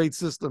mutual aid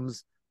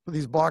systems for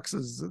these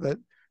boxes that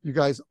you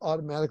guys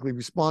automatically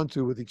respond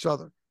to with each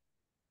other.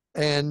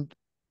 And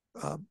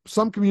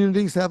some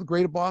communities have,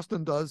 Greater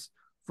Boston does,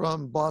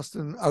 from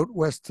Boston out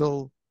west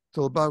till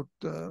about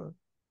the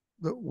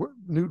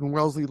Newton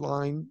Wellesley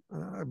line,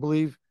 I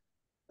believe,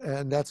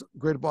 and that's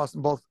Greater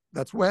Boston. Both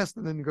that's west,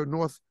 and then you go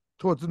north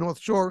towards the North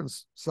Shore and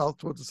south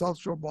towards the South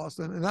Shore of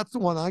Boston, and that's the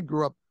one I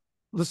grew up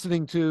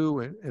listening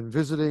to and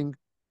visiting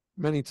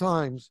many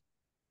times.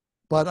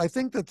 But I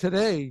think that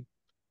today,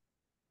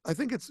 I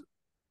think it's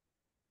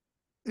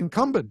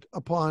incumbent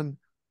upon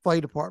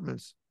fire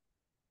departments,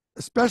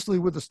 especially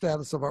with the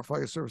status of our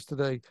fire service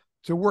today,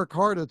 to work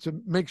harder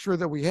to make sure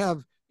that we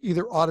have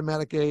either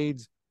automatic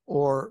aids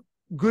or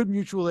good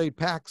mutual aid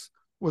packs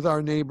with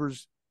our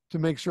neighbors to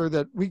make sure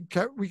that we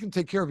can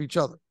take care of each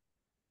other.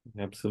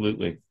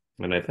 Absolutely.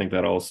 And I think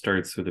that all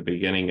starts with the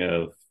beginning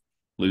of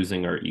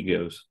losing our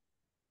egos,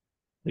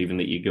 leaving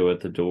the ego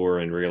at the door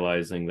and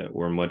realizing that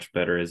we're much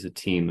better as a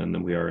team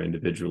than we are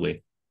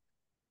individually.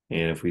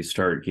 And if we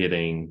start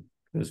getting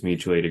those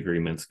mutual aid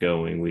agreements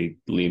going, we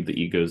leave the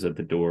egos at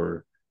the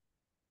door,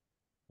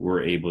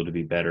 we're able to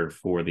be better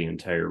for the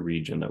entire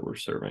region that we're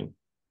serving.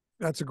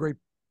 That's a great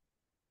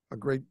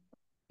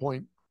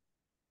point.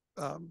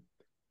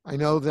 I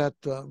know that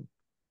a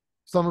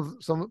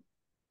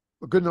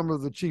good number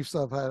of the chiefs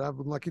I've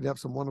been lucky to have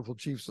some wonderful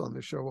chiefs on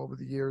the show over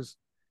the years.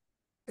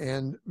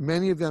 And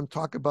many of them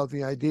talk about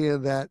the idea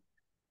that,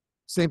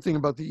 same thing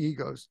about the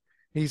egos.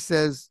 He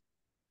says,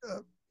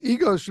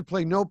 egos should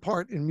play no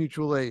part in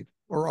mutual aid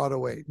or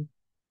auto aid.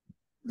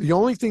 The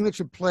only thing that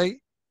should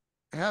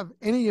have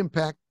any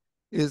impact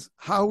is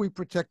how are we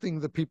protecting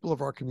the people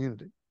of our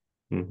community,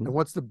 and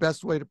what's the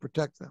best way to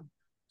protect them.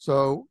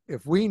 So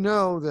if we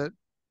know that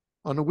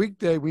on a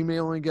weekday we may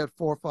only get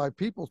 4 or 5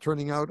 people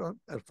turning out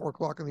at 4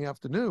 o'clock in the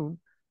afternoon,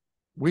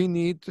 we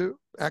need to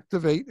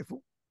activate,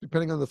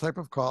 depending on the type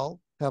of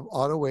call, have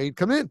auto aid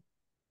come in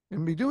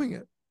and be doing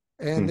it.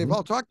 And they've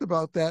all talked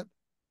about that.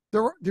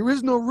 There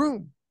is no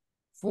room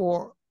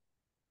for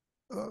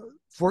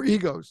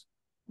egos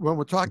when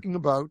we're talking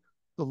about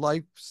the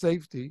life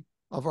safety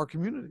of our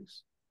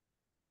communities.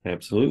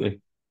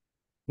 Absolutely.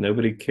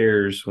 Nobody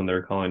cares when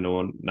they're calling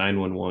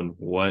 911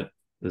 what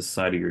the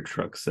side of your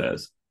truck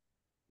says.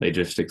 They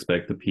just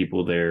expect the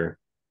people there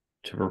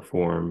to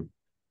perform,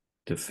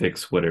 to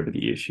fix whatever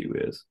the issue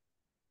is.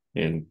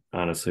 And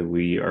honestly,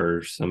 we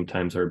are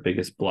sometimes our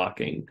biggest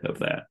blocking of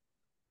that.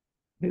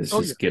 It's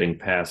just getting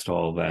past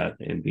all that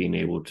and being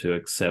able to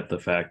accept the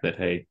fact that,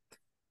 hey,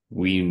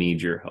 we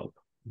need your help.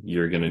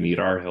 You're going to need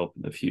our help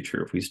in the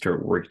future. If we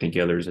start working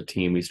together as a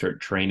team, we start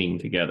training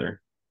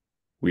together,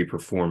 we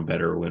perform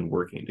better when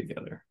working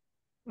together.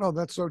 Oh,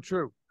 that's so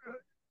true.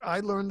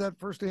 I learned that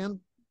firsthand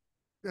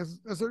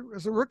as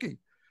a rookie.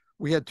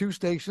 We had 2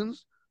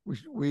 stations.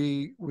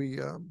 We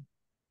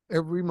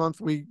every month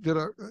we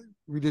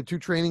did 2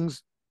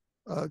 trainings.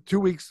 2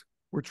 weeks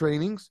were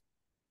trainings,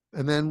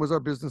 and then was our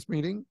business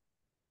meeting.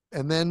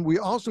 And then we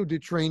also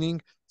did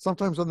training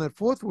sometimes on that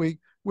 4th week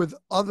with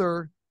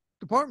other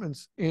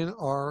departments in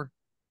our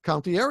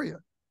county area,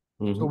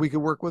 so we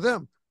could work with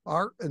them.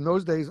 In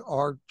those days,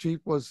 our chief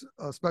was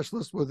a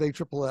specialist with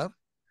AFFF.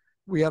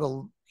 We had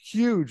a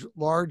huge,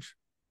 large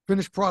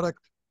finished product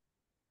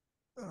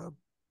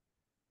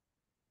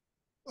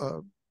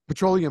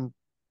petroleum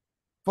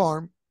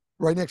farm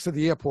right next to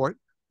the airport.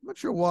 I'm not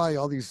sure why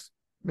all these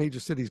major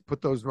cities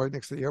put those right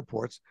next to the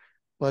airports,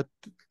 but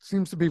it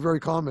seems to be very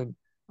common.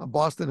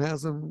 Boston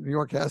has them, New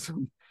York has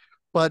them.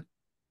 But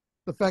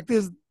the fact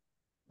is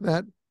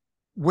that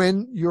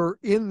when you're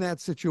in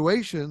that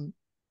situation,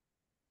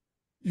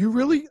 you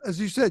really, as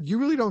you said, you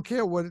really don't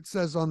care what it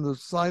says on the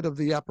side of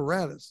the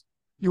apparatus.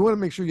 You want to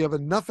make sure you have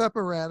enough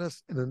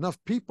apparatus and enough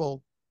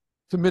people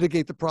to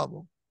mitigate the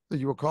problem that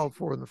you were called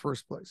for in the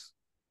first place.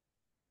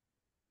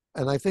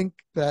 And I think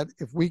that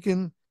if we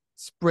can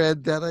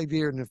spread that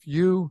idea, and if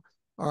you,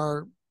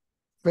 our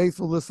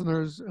faithful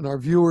listeners and our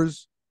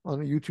viewers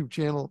on a YouTube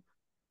channel,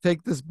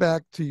 take this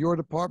back to your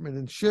department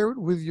and share it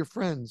with your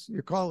friends,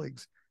 your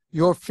colleagues,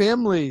 your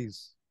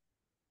families,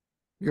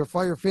 your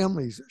fire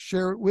families,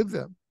 share it with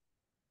them,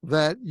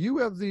 that you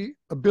have the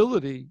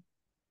ability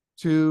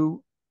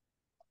to,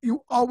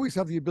 you always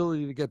have the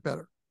ability to get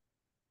better.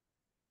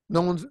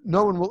 No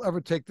one will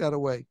ever take that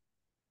away.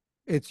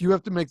 You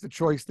have to make the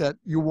choice that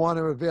you want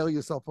to avail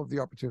yourself of the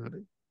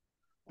opportunity,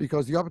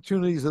 because the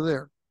opportunities are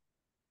there.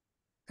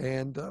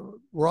 And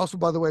we're also,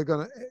 by the way,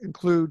 going to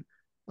include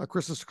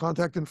Chris's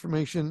contact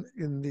information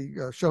in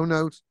the show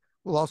notes.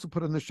 We'll also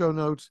put in the show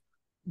notes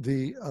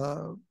the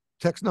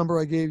text number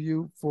I gave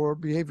you for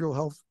Behavioral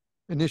Health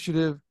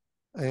Initiative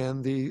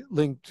and the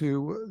link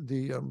to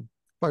the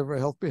Fire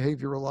Health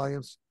Behavior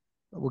Alliance.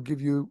 We'll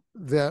give you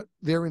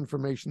their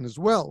information as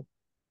well.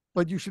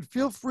 But you should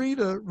feel free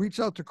to reach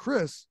out to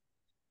Chris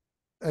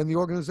and the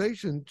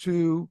organization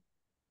to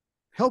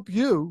help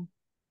you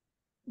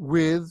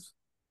with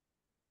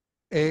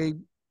a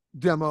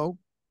demo,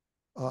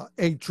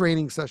 a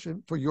training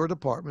session for your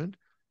department,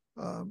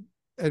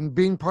 and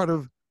being part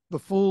of the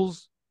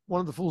Fools,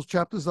 one of the Fools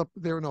chapters up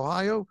there in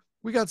Ohio.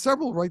 We got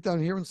several right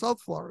down here in South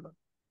Florida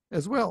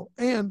as well.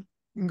 And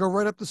You can go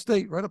right up the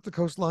state, right up the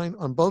coastline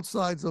on both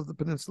sides of the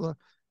peninsula,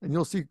 and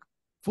you'll see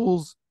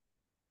FOOLS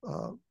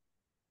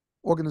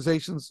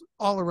organizations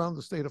all around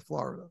the state of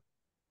Florida.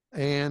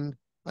 And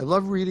I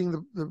love reading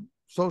the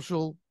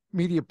social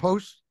media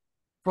posts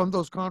from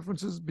those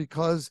conferences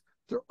because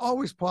they're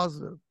always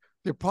positive.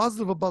 They're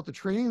positive about the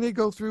training they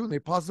go through, and they're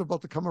positive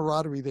about the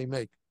camaraderie they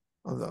make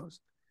on those.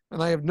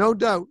 And I have no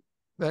doubt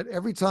that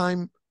every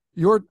time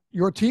your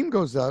team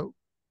goes out,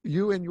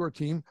 you and your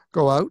team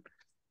go out,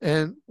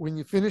 and when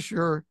you finish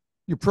your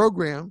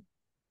program,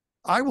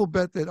 I will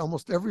bet that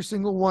almost every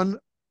single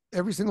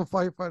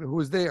firefighter who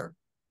is there,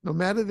 no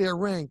matter their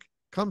rank,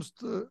 comes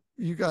to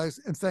you guys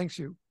and thanks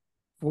you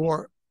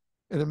for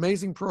an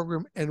amazing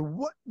program, and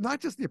what,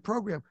 not just the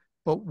program,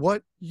 but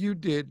what you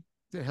did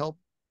to help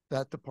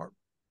that department.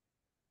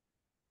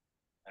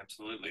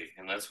 Absolutely.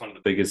 And that's one of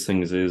the biggest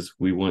things is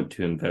we want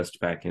to invest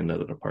back into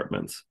the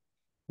departments.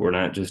 We're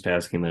not just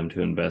asking them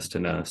to invest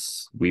in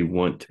us. We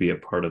want to be a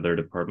part of their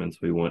departments.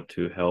 We want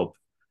to help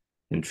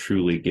and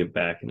truly give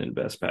back and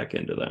invest back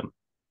into them.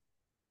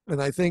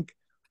 And I think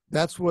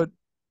that's what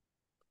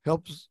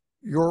helps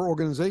your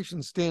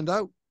organization stand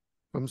out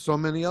from so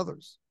many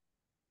others,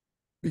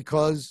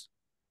 because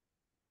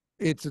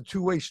it's a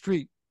two-way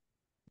street.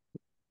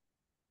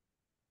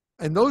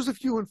 And those are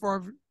few and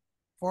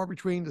far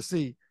between to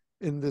see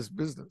in this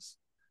business.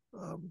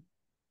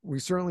 We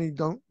certainly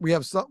don't. We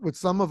have some, with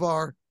some of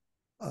our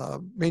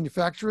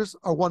manufacturers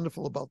are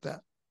wonderful about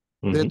that.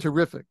 Mm-hmm. They're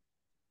terrific.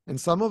 And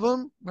some of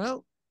them,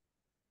 well,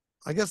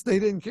 I guess they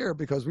didn't care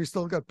because we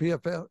still got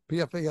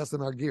PFAS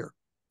in our gear.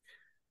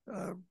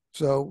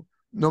 So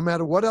no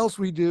matter what else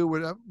we do,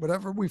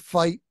 whatever we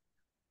fight,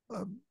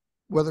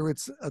 whether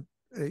it's a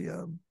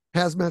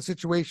hazmat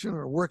situation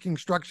or a working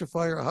structure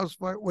fire, a house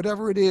fire,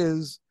 whatever it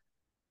is,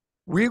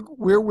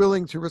 we're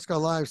willing to risk our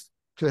lives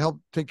to help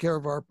take care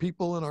of our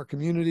people and our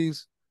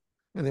communities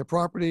and their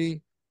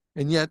property.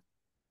 And yet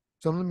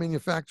some of the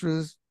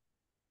manufacturers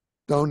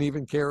don't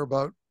even care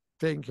about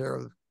taking care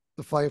of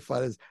the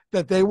firefighters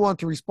that they want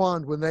to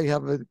respond when they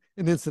have an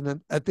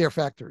incident at their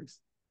factories.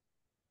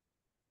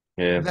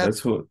 Yeah,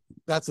 that's one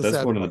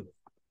of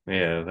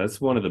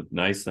the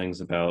nice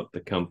things about the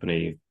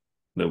company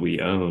that we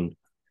own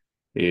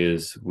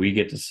is we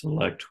get to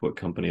select what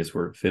companies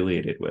we're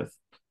affiliated with.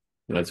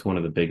 And that's one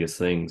of the biggest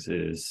things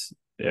is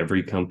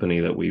every company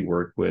that we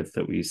work with,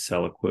 that we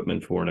sell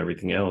equipment for and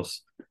everything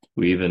else,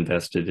 we've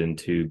invested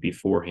into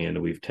beforehand,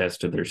 and we've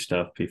tested their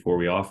stuff before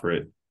we offer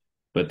it.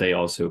 But they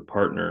also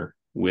partner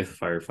with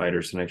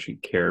firefighters and actually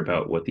care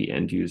about what the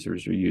end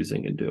users are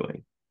using and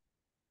doing.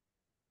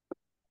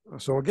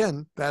 So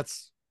again,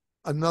 that's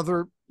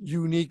another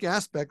unique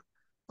aspect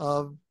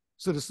of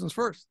Citizens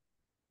First.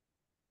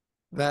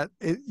 That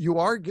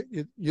you're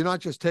not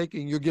just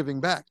taking, you're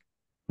giving back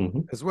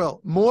as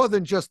well, more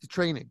than just the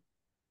training.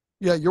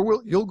 Yeah,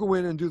 you'll go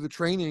in and do the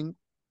training,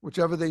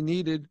 whichever they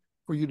needed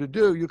for you to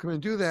do. You come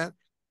and do that,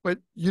 but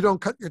you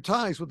don't cut your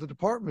ties with the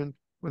department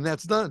when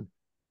that's done.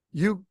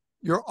 You're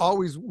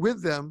always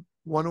with them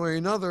one way or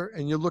another,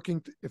 and you're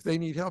looking to, if they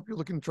need help, you're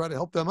looking to try to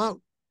help them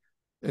out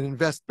and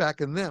invest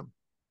back in them.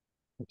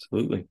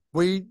 Absolutely.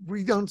 We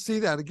don't see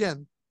that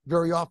again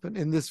very often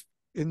in this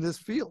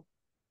field.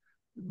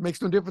 It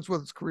makes no difference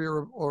whether it's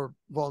career or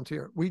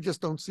volunteer. We just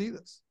don't see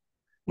this.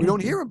 We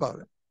don't hear about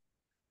it.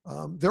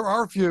 There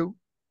are a few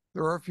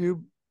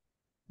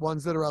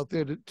ones that are out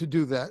there to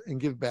do that and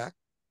give back,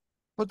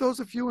 but those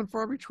are few and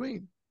far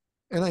between.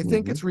 And I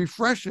think it's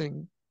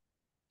refreshing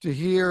to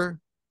hear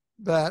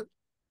that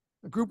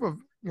a group of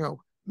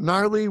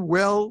gnarly,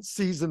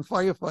 well-seasoned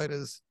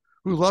firefighters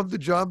who love the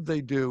job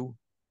they do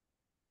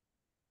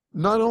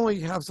not only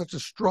have such a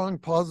strong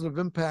positive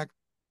impact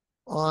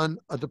on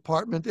a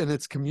department and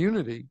its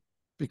community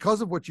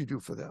because of what you do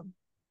for them,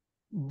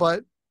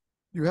 but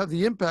you have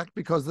the impact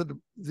because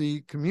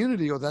the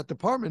community or that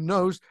department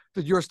knows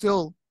that you're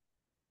still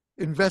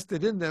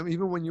invested in them.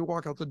 Even when you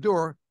walk out the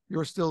door,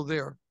 you're still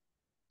there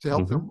to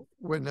help them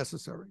when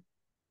necessary.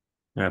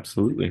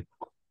 Absolutely.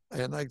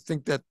 And I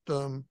think that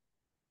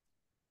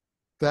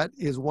that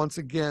is once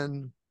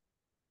again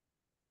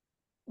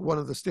one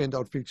of the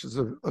standout features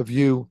of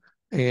you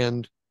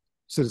and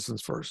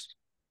Citizens First.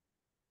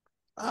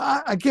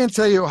 I can't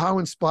tell you how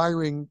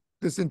inspiring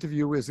this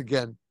interview is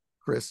again,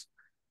 Chris.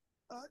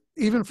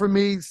 Even for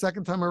me,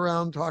 second time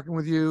around talking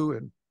with you,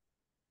 and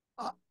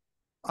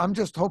I'm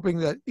just hoping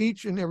that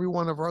each and every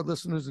one of our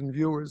listeners and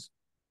viewers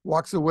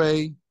walks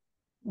away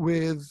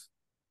with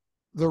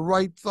the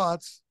right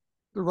thoughts,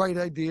 the right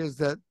ideas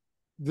that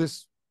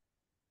this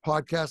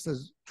podcast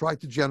has tried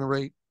to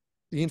generate,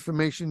 the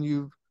information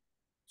you've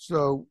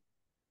so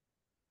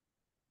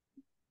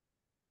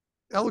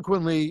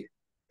eloquently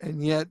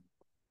and yet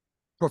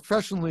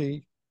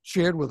professionally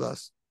shared with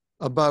us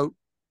about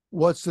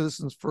what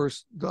Citizens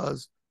First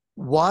does,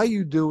 why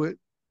you do it,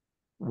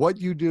 what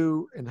you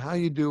do, and how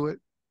you do it,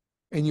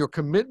 and your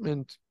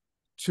commitment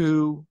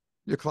to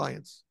your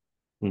clients.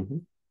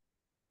 And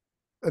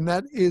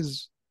that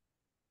is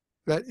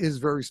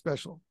very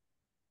special.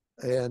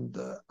 And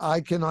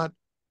I cannot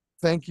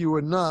thank you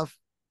enough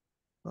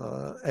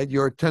at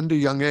your tender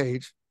young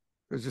age,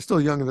 because you're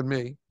still younger than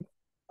me,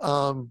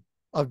 um,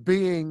 of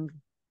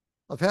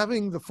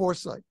having the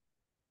foresight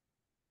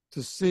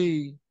to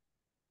see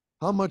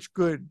how much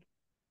good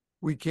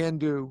we can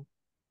do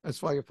as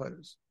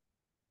firefighters,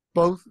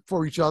 both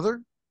for each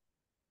other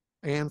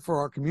and for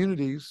our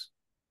communities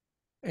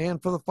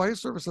and for the fire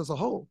service as a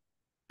whole.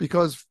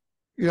 Because,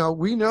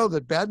 we know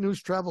that bad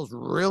news travels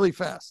really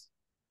fast.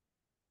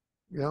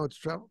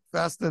 It's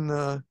faster than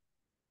a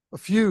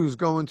fuse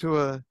going to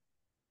a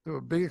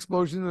big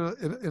explosion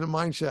in a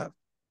mine shaft.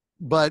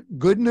 But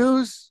good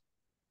news,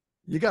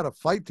 you got to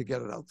fight to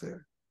get it out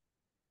there.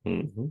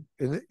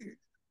 Mm-hmm.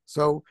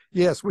 So,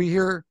 yes, we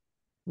hear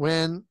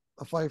when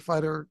a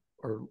firefighter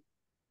or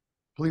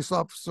police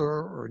officer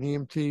or an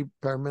EMT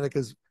paramedic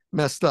is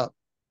messed up.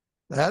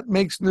 That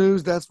makes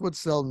news. That's what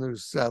sells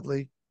news,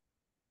 sadly.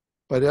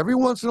 But every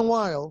once in a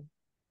while,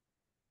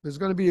 there's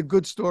going to be a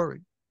good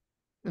story,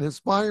 an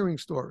inspiring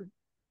story,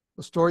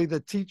 a story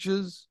that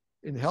teaches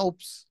and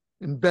helps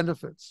and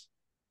benefits.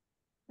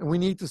 And we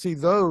need to see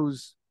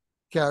those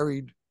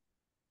carried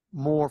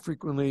more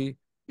frequently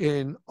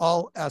in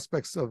all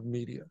aspects of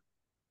media,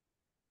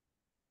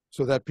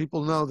 so that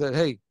people know that,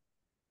 hey,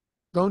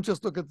 don't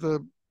just look at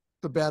the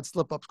bad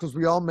slip-ups, because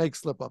we all make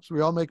slip-ups.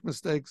 We all make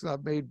mistakes.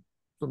 I've made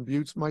some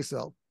buttes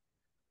myself,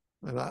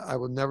 and I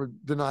will never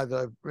deny that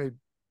I've made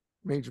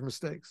major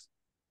mistakes.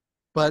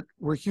 But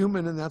we're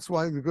human, and that's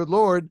why the good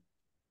Lord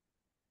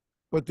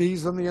put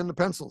these on the end of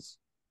pencils,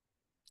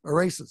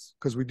 erases,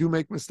 because we do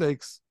make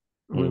mistakes.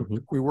 Mm-hmm.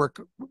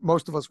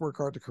 Most of us work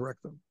hard to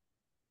correct them.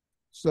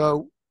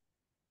 So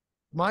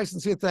my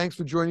sincere thanks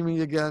for joining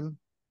me again.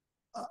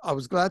 I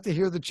was glad to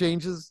hear the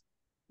changes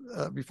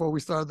before we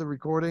started the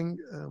recording,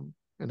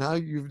 and how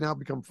you've now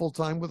become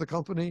full-time with the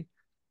company.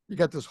 You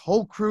got this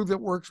whole crew that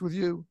works with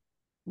you,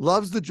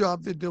 loves the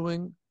job they're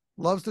doing,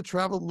 loves to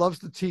travel, loves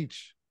to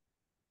teach.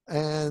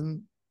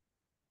 And,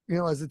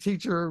 as a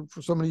teacher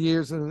for so many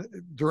years and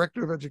a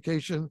director of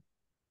education,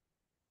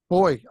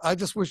 boy, I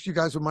just wish you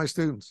guys were my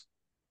students,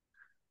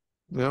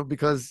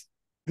 because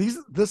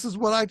this is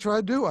what I try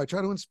to do. I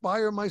try to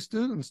inspire my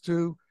students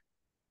to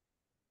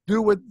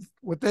do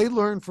what they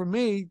learn from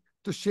me,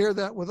 to share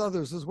that with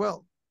others as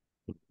well.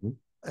 Mm-hmm.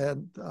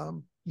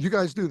 And you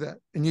guys do that,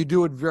 and you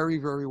do it very,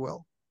 very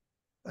well,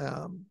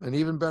 and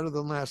even better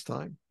than last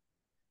time.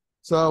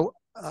 So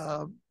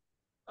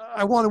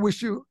I want to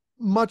wish you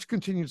much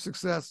continued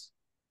success.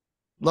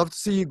 Love to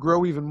see you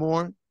grow even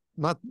more.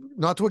 Not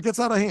till it gets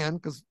out of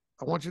hand, because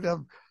I want you to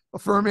have a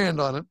firm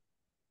hand on it.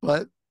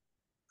 But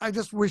I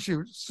just wish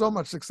you so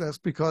much success,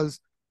 because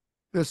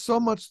there's so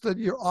much that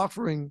you're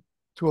offering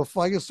to a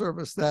fire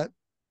service that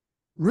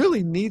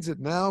really needs it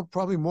now,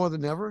 probably more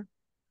than ever,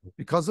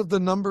 because of the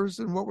numbers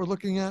and what we're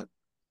looking at.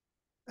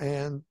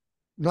 And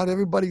not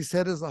everybody's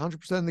head is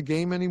 100% in the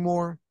game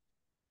anymore.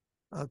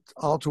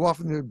 All too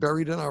often they're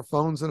buried in our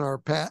phones and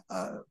our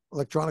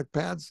electronic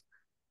pads.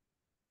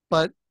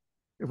 But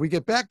if we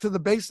get back to the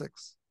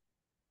basics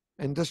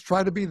and just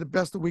try to be the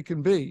best that we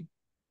can be,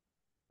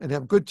 and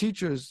have good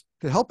teachers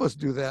to help us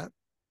do that,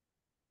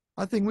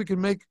 I think we can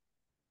make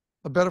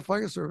a better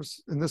fire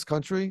service in this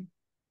country,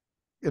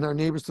 in our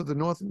neighbors to the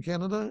north in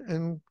Canada,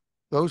 and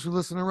those who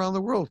listen around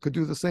the world could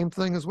do the same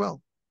thing as well.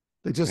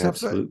 They just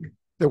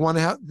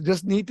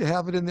just need to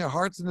have it in their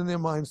hearts and in their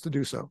minds to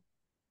do so.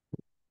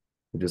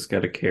 You just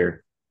got to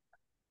care.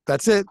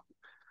 That's it.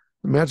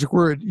 The magic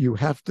word, you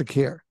have to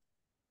care.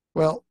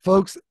 Well,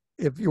 folks,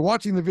 if you're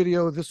watching the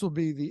video, this will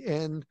be the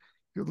end.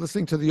 If you're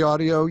listening to the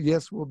audio,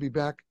 yes, we'll be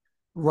back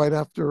right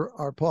after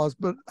our pause.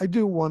 But I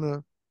do want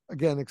to,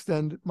 again,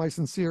 extend my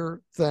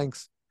sincere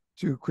thanks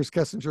to Chris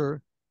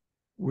Kessinger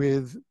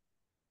with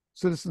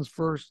Citizens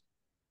First,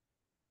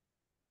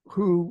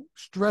 who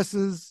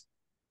stresses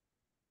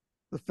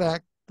the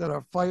fact that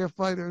our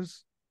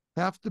firefighters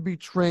have to be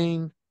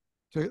trained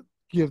to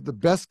give the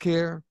best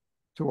care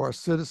to our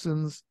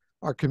citizens,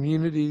 our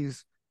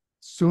communities,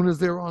 as soon as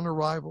they're on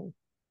arrival.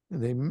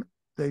 And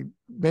they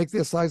make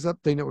their size up.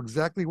 They know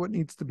exactly what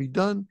needs to be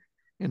done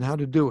and how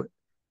to do it.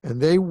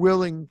 And they're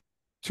willing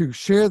to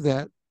share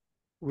that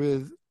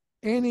with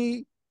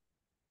any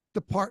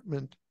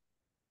department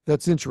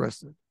that's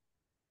interested.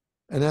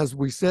 And as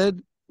we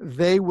said,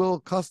 they will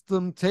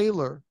custom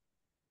tailor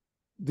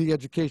the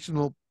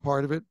educational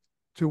part of it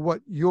to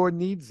what your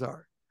needs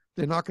are.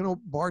 They're not going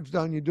to barge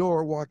down your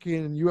door, walk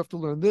in, and you have to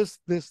learn this,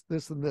 this,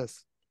 this, and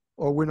this,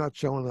 or we're not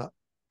showing up.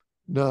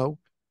 No,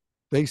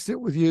 they sit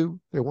with you.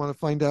 They want to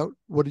find out,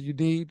 what do you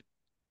need?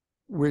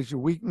 Where's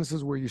your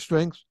weaknesses? Where are your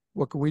strengths?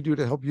 What can we do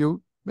to help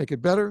you make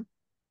it better?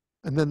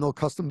 And then they'll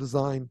custom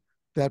design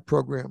that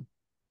program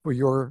for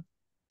your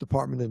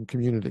department and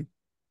community.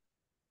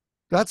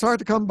 That's hard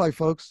to come by,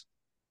 folks.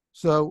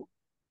 So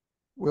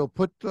we'll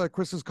put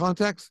Chris's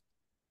contacts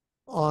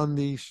in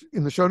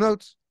the show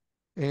notes,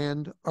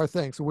 and our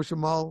thanks. I wish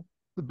them all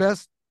the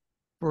best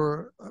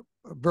for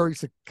a very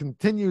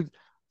continued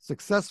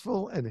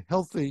successful and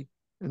healthy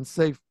and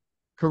safe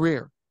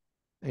career.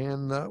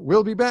 And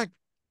we'll be back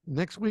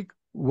next week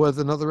with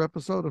another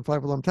episode of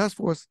 5 Alarm Task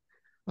Force.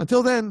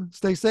 Until then,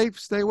 stay safe,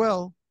 stay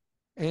well,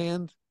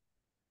 and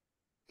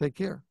take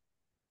care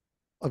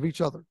of each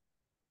other.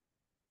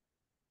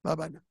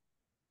 Bye-bye now.